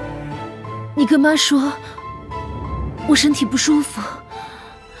你跟妈说，我身体不舒服。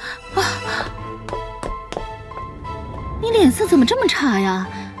脸色怎么这么差呀？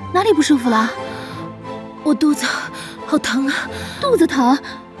哪里不舒服了？我肚子好疼啊！肚子疼？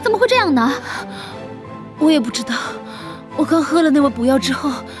怎么会这样呢？我也不知道。我刚喝了那碗补药之后，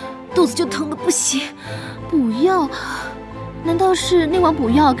肚子就疼得不行。补药？难道是那碗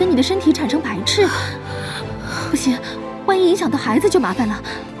补药跟你的身体产生排斥？不行，万一影响到孩子就麻烦了。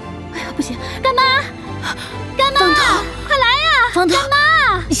哎呀，不行！干妈，干妈，方头，快来呀！方头，干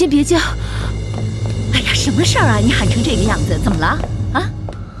妈，你先别叫。哎呀，什么事儿啊？你喊成这个样子，怎么了？啊？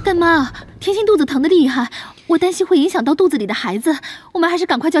干妈，甜心肚子疼得厉害，我担心会影响到肚子里的孩子，我们还是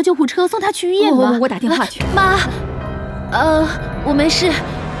赶快叫救护车送她去医院吧。我打电话去。妈，我没事，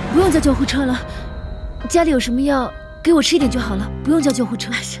不用叫救护车了。家里有什么药，给我吃一点就好了，不用叫救护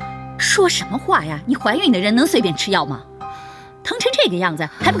车。说什么话呀？你怀孕的人能随便吃药吗？疼成这个样子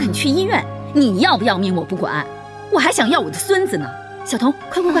还不肯去医院，你要不要命我不管，我还想要我的孙子呢。小童，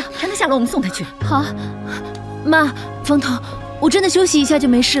快，搀他下楼，我们送他去。好，妈，方头，我真的休息一下就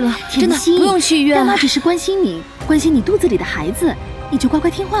没事了，真的不用去医院。干妈只是关心你肚子里的孩子，你就乖乖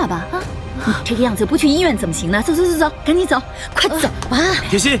听话吧啊！你这个样子不去医院怎么行呢？走，赶紧走，快走吧。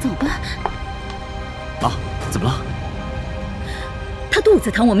甜心，走吧。啊，怎么了？他肚子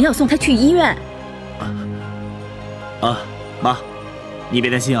疼，我们要送他去医院。妈，你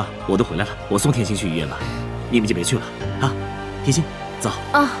别担心啊，我都回来了，我送甜心去医院吧，你们就别去了啊。甜心，走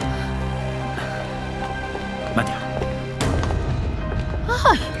啊，慢点。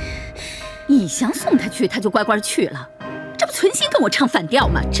哎，你想送他去，他就乖乖去了，这不存心跟我唱反调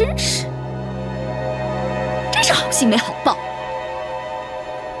吗？真是好心没好报。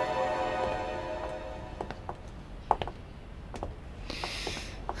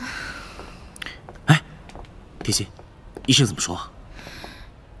哎，甜心，医生怎么说？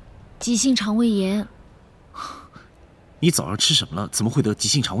急性肠胃炎。你早上吃什么了？怎么会得急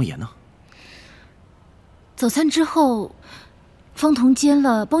性肠胃炎呢？早餐之后，方彤煎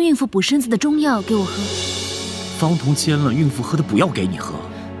了帮孕妇补身子的中药给我喝。方彤煎了孕妇喝的补药给你喝？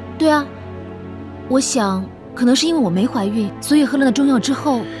对啊，我想可能是因为我没怀孕，所以喝了那中药之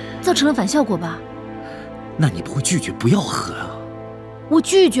后，造成了反效果吧。那你不会拒绝不要喝啊？我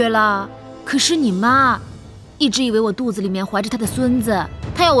拒绝了，可是你妈一直以为我肚子里面怀着她的孙子，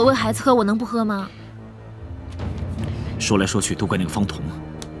她要我喂孩子喝，我能不喝吗？说来说去都怪那个方彤，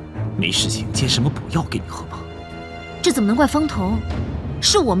没事情煎什么补药给你喝吗？这怎么能怪方彤？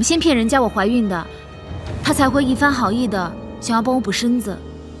是我们先骗人家我怀孕的，他才会一番好意的想要帮我补身子。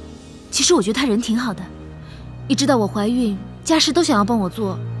其实我觉得他人挺好的，一知道我怀孕，家事都想要帮我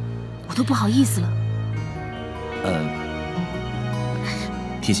做，我都不好意思了。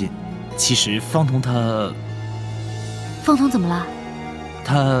甜心，其实方彤他……方彤怎么了？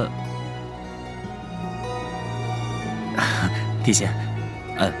他……甜心，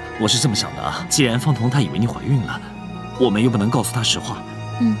我是这么想的啊，既然方彤他以为你怀孕了，我们又不能告诉他实话，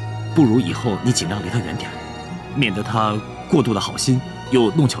不如以后你尽量离他远点，免得他过度的好心又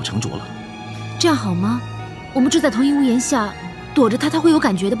弄巧成拙了。这样好吗？我们住在同一屋檐下，躲着他，他会有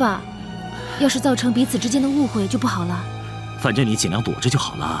感觉的吧？要是造成彼此之间的误会就不好了。反正你尽量躲着就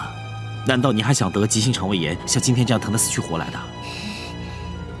好了。难道你还想得急性肠胃炎，像今天这样疼得死去活来的？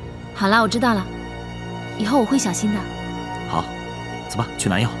好了，我知道了，以后我会小心的。好，走吧，去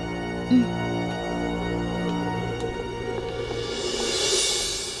拿药。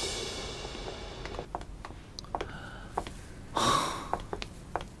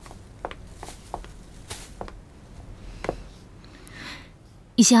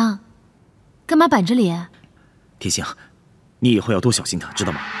一香，干嘛板着脸？甜心，你以后要多小心他，知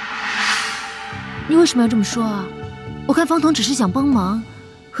道吗？你为什么要这么说啊？我看方彤只是想帮忙，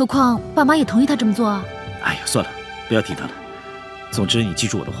何况爸妈也同意他这么做啊。哎呀，算了，不要提他了。总之，你记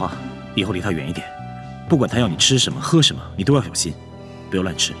住我的话，以后离他远一点。不管他要你吃什么、喝什么，你都要小心，不要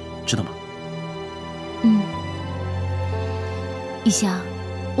乱吃，知道吗？一香，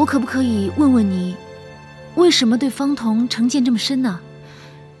我可不可以问问你，为什么对方彤成见这么深呢？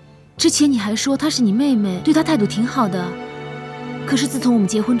之前你还说她是你妹妹，对她态度挺好的。可是自从我们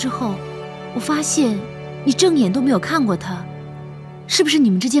结婚之后，我发现你正眼都没有看过她，是不是你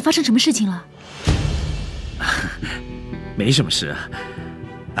们之间发生什么事情了？没什么事。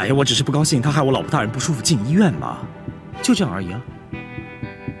哎呀，我只是不高兴，他害我老婆大人不舒服进医院嘛，就这样而已啊。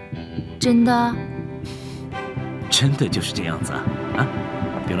真的？真的就是这样子啊！啊，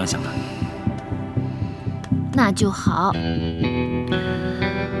别乱想了。那就好。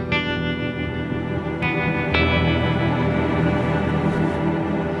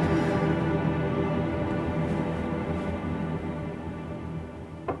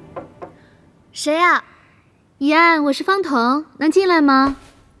谁呀？怡安，我是方彤，能进来吗？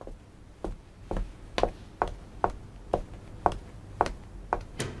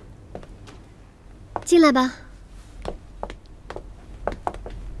进来吧。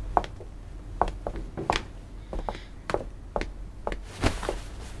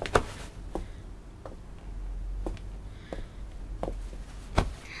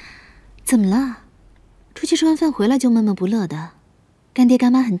怎么了？出去吃完饭回来就闷闷不乐的，干爹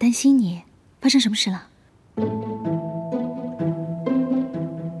干妈很担心你，发生什么事了？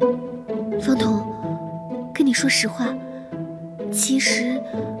方彤，跟你说实话，其实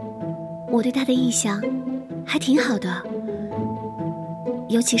我对他的印象还挺好的，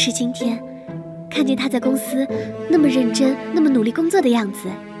尤其是今天看见他在公司那么认真、那么努力工作的样子，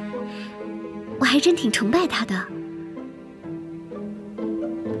我还真挺崇拜他的。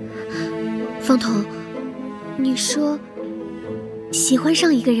方彤，你说喜欢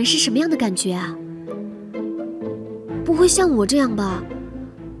上一个人是什么样的感觉啊？不会像我这样吧？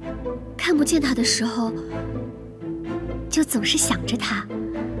看不见他的时候，就总是想着他；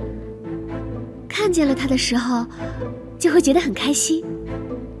看见了他的时候，就会觉得很开心。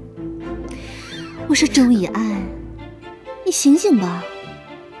我说周以安，你醒醒吧！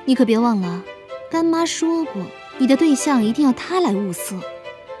你可别忘了，干妈说过，你的对象一定要他来物色。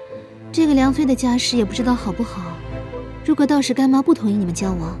这个梁飞的家世也不知道好不好，如果到时干妈不同意你们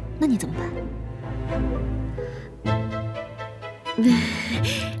交往，那你怎么办？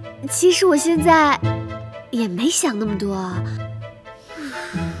其实我现在也没想那么多啊。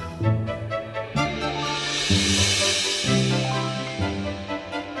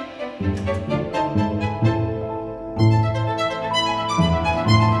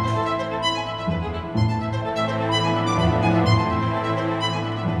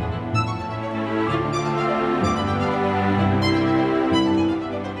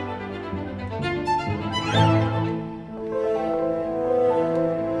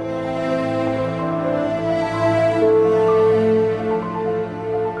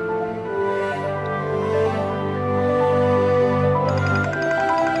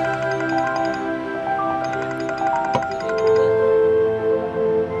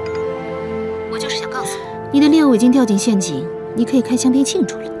我已经掉进陷阱，你可以开香槟庆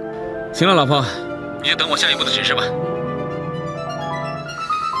祝了。行了，老婆，你就等我下一步的指示吧。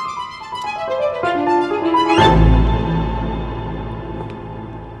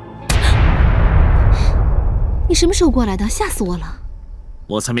你什么时候过来的？吓死我了！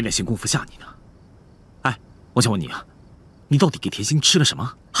我才没那闲工夫吓你呢。哎，我想问你啊，你到底给甜心吃了什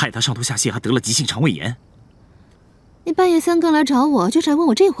么，害她上吐下泻，还得了急性肠胃炎？你半夜三更来找我，就是来问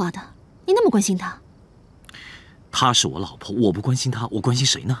我这话的。你那么关心她？她是我老婆，我不关心她，我关心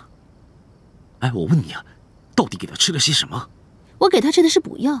谁呢？哎，我问你啊，到底给她吃了些什么？我给她吃的是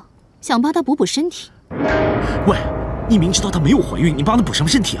补药，想帮她补身体。喂，你明知道她没有怀孕，你帮她补什么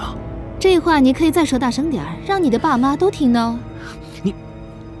身体啊？这话你可以再说大声点儿，让你的爸妈都听到。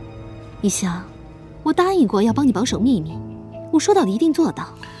你想，我答应过要帮你保守秘密，我说到的一定做到。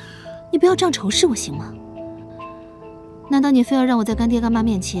你不要仗仇视我行吗？难道你非要让我在干爹干妈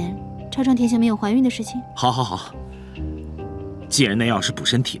面前拆穿甜心没有怀孕的事情？好，既然那药是补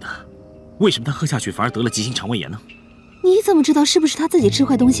身体的，为什么她喝下去反而得了急性肠胃炎呢？你怎么知道是不是她自己吃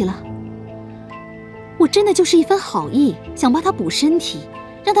坏东西了？我真的就是一番好意，想帮她补身体，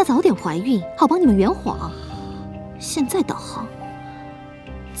让她早点怀孕，好帮你们圆谎。现在倒好，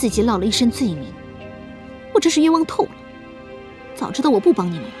自己落了一身罪名，我真是冤枉透了。早知道我不帮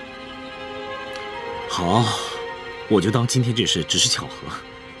你们了。好，我就当今天这事只是巧合。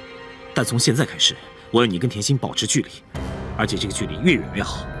但从现在开始，我要你跟甜心保持距离，而且这个距离越远越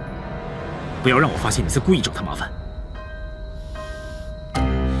好，不要让我发现你在故意找她麻烦。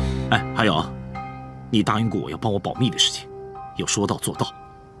哎，还有，你答应过我要帮我保密的事情，要说到做到，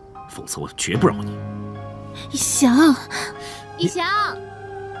否则我绝不饶你。一翔，一翔，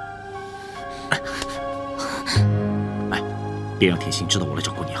哎，别让甜心知道我来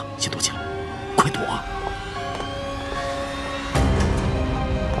找过你啊！先躲起来，快躲啊！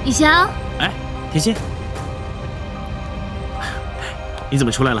一翔，哎，甜心，你怎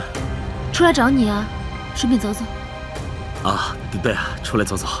么出来了？出来找你啊，顺便走走。啊，对啊，出来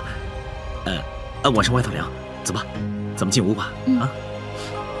走走。晚上外头凉，走吧，咱们进屋吧。啊。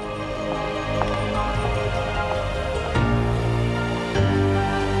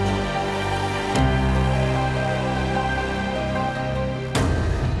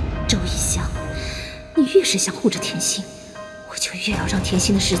周一翔，你越是想护着甜心，我就越要让甜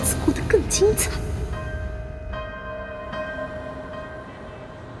心的日子过得更精彩。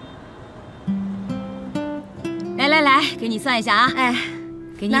来，给你算一下啊！哎，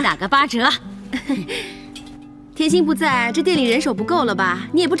给你打个8折。甜心不在，这店里人手不够了吧？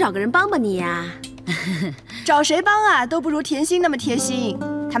你也不找个人帮帮你呀？找谁帮啊，都不如甜心那么贴心。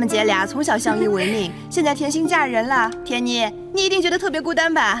他们姐俩从小相依为命，现在甜心嫁人了，甜妮，你一定觉得特别孤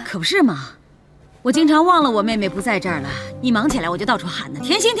单吧？可不是嘛，我经常忘了我妹妹不在这儿了，一忙起来我就到处喊呢，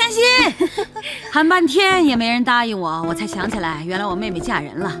甜心甜心，喊半天也没人答应我，我才想起来，原来我妹妹嫁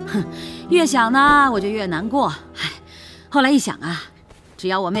人了。哼，越想呢我就越难过。唉，后来一想啊，只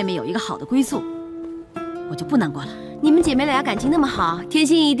要我妹妹有一个好的归宿，我就不难过了。你们姐妹俩感情那么好，甜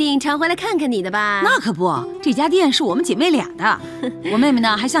心一定常回来看看你的吧？那可不，这家店是我们姐妹俩的。我妹妹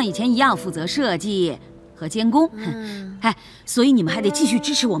呢，还像以前一样负责设计和监工。哎，所以你们还得继续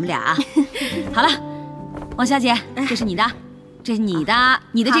支持我们俩啊。好了，王小姐，这是你的，这是你的，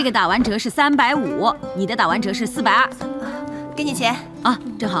你的这个打完折是350，你的打完折是420。给你钱啊，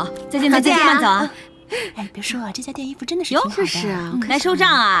正好。再见再见，慢走啊。哎，别说啊，这家店衣服真的是挺好的。是啊，来收账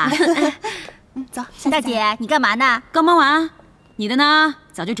啊。走，大姐，你干嘛呢？刚忙完，你的呢？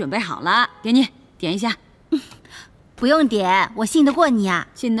早就准备好了，给你点一下。不用点，我信得过你啊。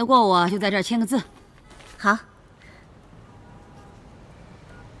信得过我就在这儿签个字。好。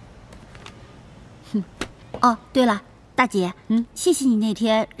哦，对了，大姐，谢谢你那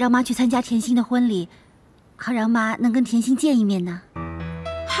天让妈去参加甜心的婚礼，还让妈能跟甜心见一面呢。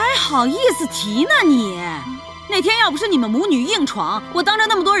还好意思提呢你？那天要不是你们母女硬闯，我当着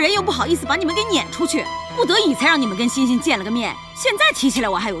那么多人又不好意思把你们给撵出去，不得已才让你们跟欣欣见了个面。现在提起来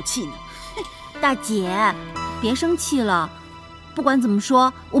我还有气呢。大姐，别生气了。不管怎么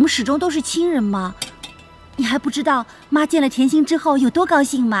说，我们始终都是亲人嘛。你还不知道妈见了甜心之后有多高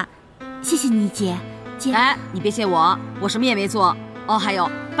兴吗？谢谢你姐。哎，你别谢我，我什么也没做。哦，还有，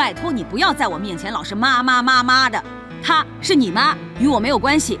拜托你不要在我面前老是妈妈妈妈的。她是你妈，与我没有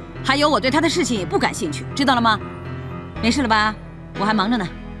关系。还有，我对她的事情也不感兴趣，知道了吗？没事了吧？我还忙着呢，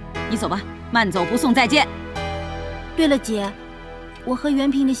你走吧，慢走不送再见。对了，姐，我和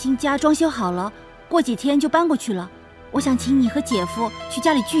袁平的新家装修好了，过几天就搬过去了。我想请你和姐夫去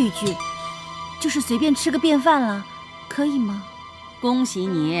家里聚一聚，就是随便吃个便饭了，可以吗？恭喜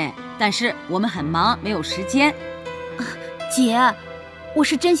你，但是我们很忙，没有时间。姐，我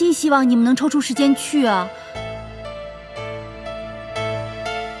是真心希望你们能抽出时间去啊。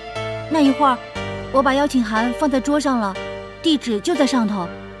那一会儿，我把邀请函放在桌上了，地址就在上头。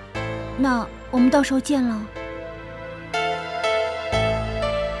那我们到时候见了。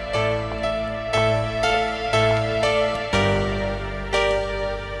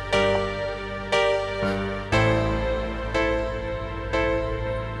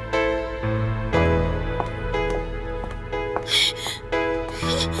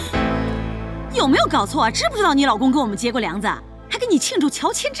有没有搞错啊？知不知道你老公跟我们结过梁子，还给你庆祝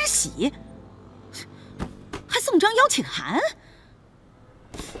乔迁之喜，还送张邀请函？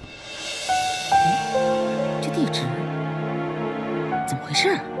这地址怎么回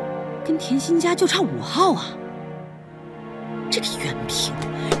事？跟甜心家就差5号啊！这个袁平，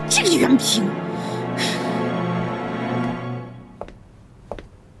这个袁平。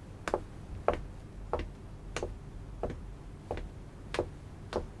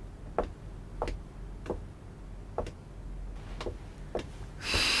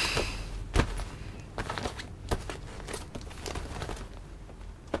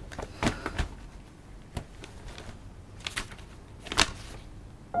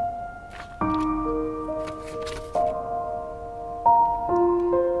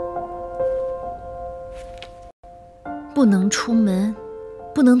不能出门，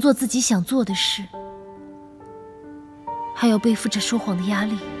不能做自己想做的事，还要背负着说谎的压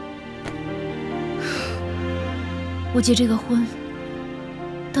力。我结这个婚，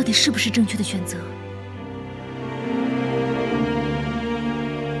到底是不是正确的选择？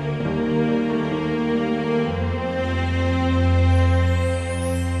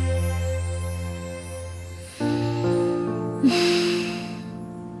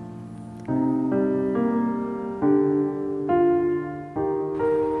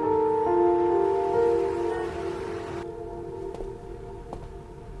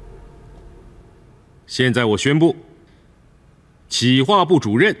现在我宣布，企划部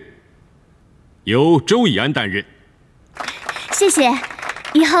主任由周以安担任。谢谢，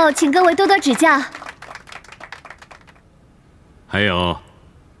以后请各位多多指教。还有，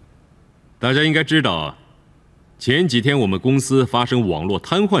大家应该知道，前几天我们公司发生网络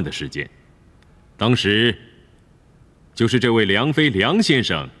瘫痪的事件，当时就是这位梁飞梁先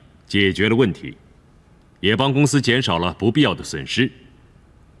生解决了问题，也帮公司减少了不必要的损失。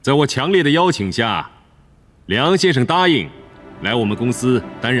在我强烈的邀请下，梁先生答应来我们公司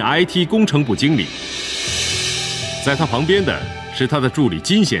担任 IT 工程部经理。在他旁边的是他的助理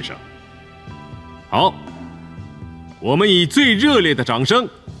金先生。好，我们以最热烈的掌声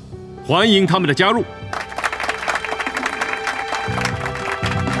欢迎他们的加入。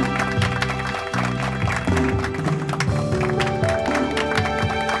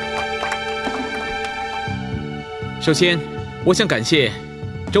首先，我想感谢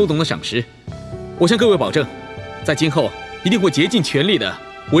周董的赏识。我向各位保证，在今后一定会竭尽全力的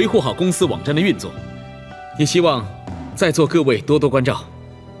维护好公司网站的运作，也希望在座各位多多关照。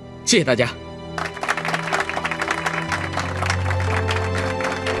谢谢大家。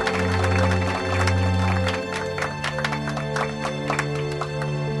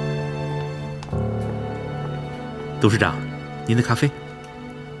董事长，您的咖啡。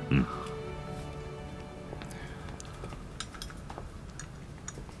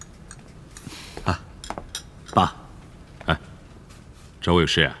爸，哎，找我有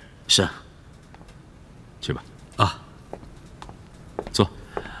事啊？是啊。去吧。啊。坐。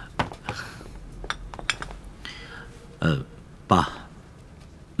爸，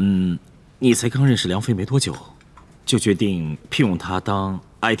你才刚认识梁飞没多久，就决定聘用他当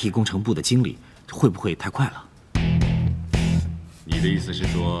IT 工程部的经理，会不会太快了？你的意思是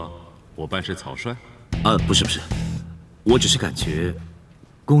说我办事草率？不是，我只是感觉，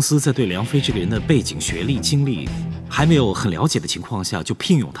公司在对梁飞这个人的背景、学历、经历还没有很了解的情况下就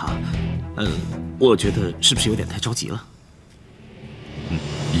聘用他，我觉得是不是有点太着急了？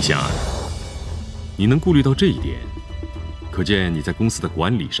一翔啊，你能顾虑到这一点，可见你在公司的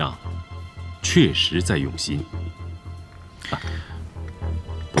管理上确实在用心。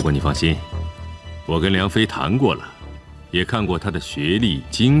不过你放心，我跟梁飞谈过了，也看过他的学历、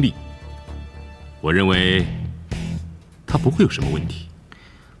经历，我认为他不会有什么问题。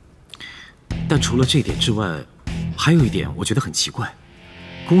但除了这点之外，还有一点我觉得很奇怪，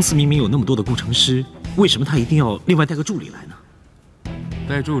公司明明有那么多的工程师，为什么他一定要另外带个助理来呢？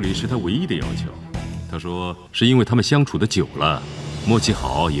带助理是他唯一的要求。他说是因为他们相处的久了，默契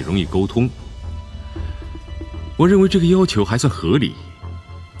好，也容易沟通。我认为这个要求还算合理，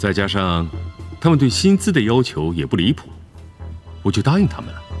再加上他们对薪资的要求也不离谱，我就答应他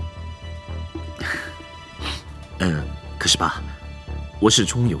们了。可是爸，我始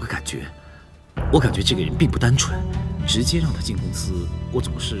终有个感觉，我感觉这个人并不单纯，直接让他进公司，我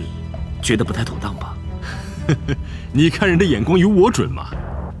总是觉得不太妥当吧。你看人的眼光有我准吗？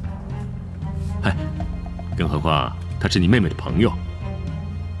哎，更何况他是你妹妹的朋友，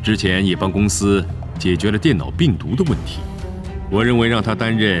之前也帮公司解决了电脑病毒的问题。我认为让他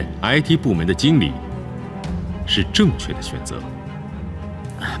担任 IT 部门的经理是正确的选择。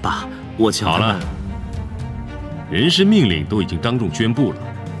爸，我好了，人事命令都已经当众宣布了，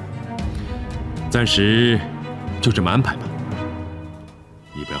暂时就这么安排吧。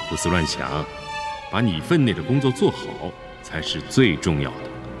你不要胡思乱想，把你分内的工作做好才是最重要的。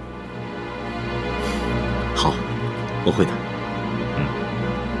好，我会的。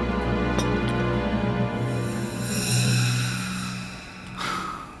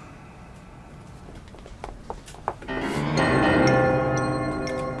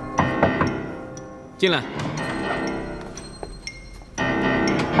进来。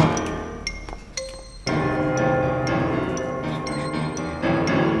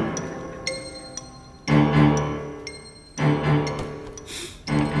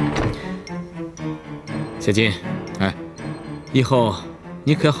小金，以后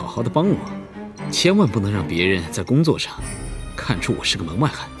你可要好好的帮我，千万不能让别人在工作上看出我是个门外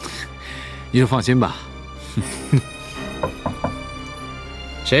汉。你就放心吧。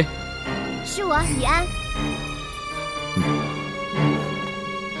谁？是我，李安。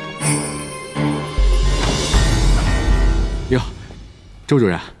哟，周主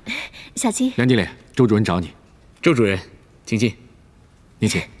任。小金。梁经理，周主任找你。周主任，请进。您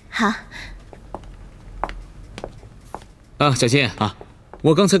请。好。小金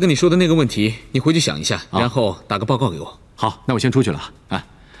我刚才跟你说的那个问题，你回去想一下，然后打个报告给我。好，那我先出去了啊。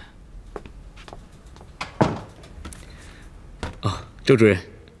周主任，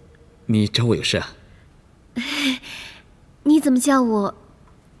你找我有事啊？你怎么叫我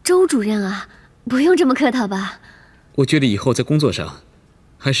周主任啊？不用这么客套吧？我觉得以后在工作上，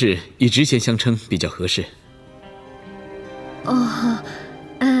还是以职衔相称比较合适。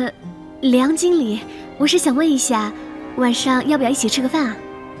梁经理，我是想问一下，晚上要不要一起吃个饭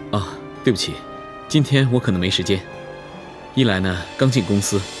啊？对不起，今天我可能没时间。一来呢，刚进公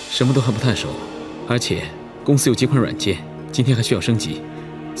司，什么都还不太熟，而且公司有几款软件，今天还需要升级，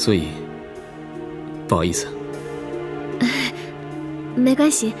所以不好意思。没关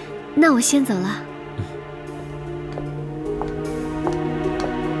系，那我先走了。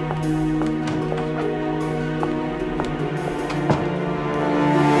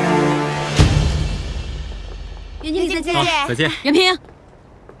袁经理再见。再见。袁平，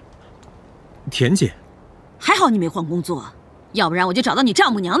田姐，还好你没换工作，要不然我就找到你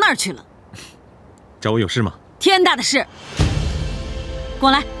丈母娘那儿去了。找我有事吗？天大的事！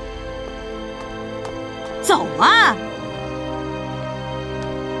过来。走啊！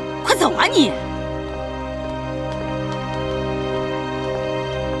快走啊你！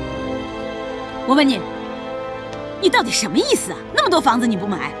我问你，你到底什么意思啊？那么多房子你不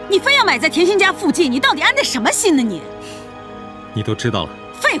买，你非要买在甜心家附近，你到底安的什么心呢你？你都知道了。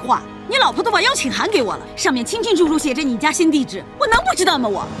废话，你老婆都把邀请函给我了，上面清清楚楚写着你家新地址，我能不知道吗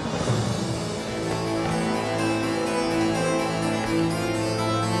我？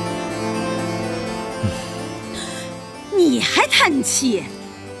你还叹气？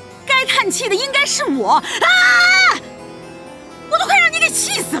该叹气的应该是我啊！我都快让你给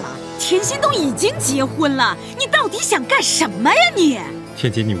气死了！甜心都已经结婚了，你到底想干什么呀你？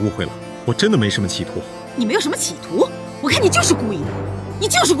天姐，你误会了，我真的没什么企图。你没有什么企图？我看你就是故意的，你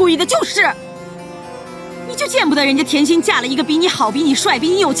就是故意的，就是！你就见不得人家甜心嫁了一个比你好、比你帅、比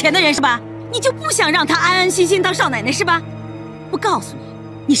你有钱的人是吧？你就不想让她安安心心当少奶奶是吧？我告诉你，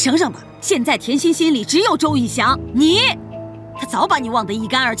你省省吧。现在甜心心里只有周逸翔，他早把你忘得一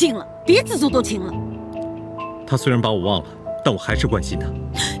干二净了，鼻子足都青了。他虽然把我忘了，但我还是关心他。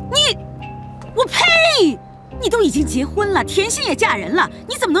我呸！你都已经结婚了，甜心也嫁人了，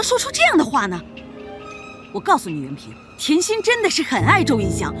你怎么能说出这样的话呢？我告诉你袁平，甜心真的是很爱周逸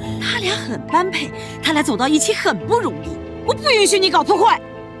翔，他俩很般配，他俩走到一起很不容易，我不允许你搞破坏。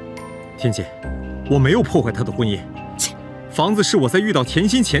天姐，我没有破坏他的婚姻。房子是我在遇到甜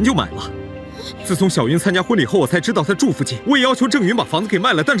心前就买了，自从小云参加婚礼后，我才知道她住附近。我也要求郑云把房子给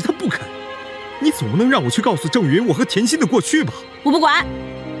卖了，但是她不肯。你总不能让我去告诉郑云我和甜心的过去吧？我不管，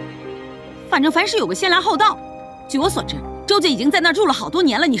反正凡是有个先来后到。据我所知，周家已经在那儿住了好多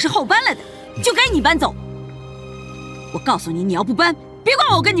年了，你是后搬来的，就该你搬走。我告诉你，你要不搬，别怪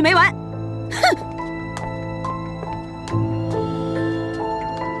我跟你没完！哼！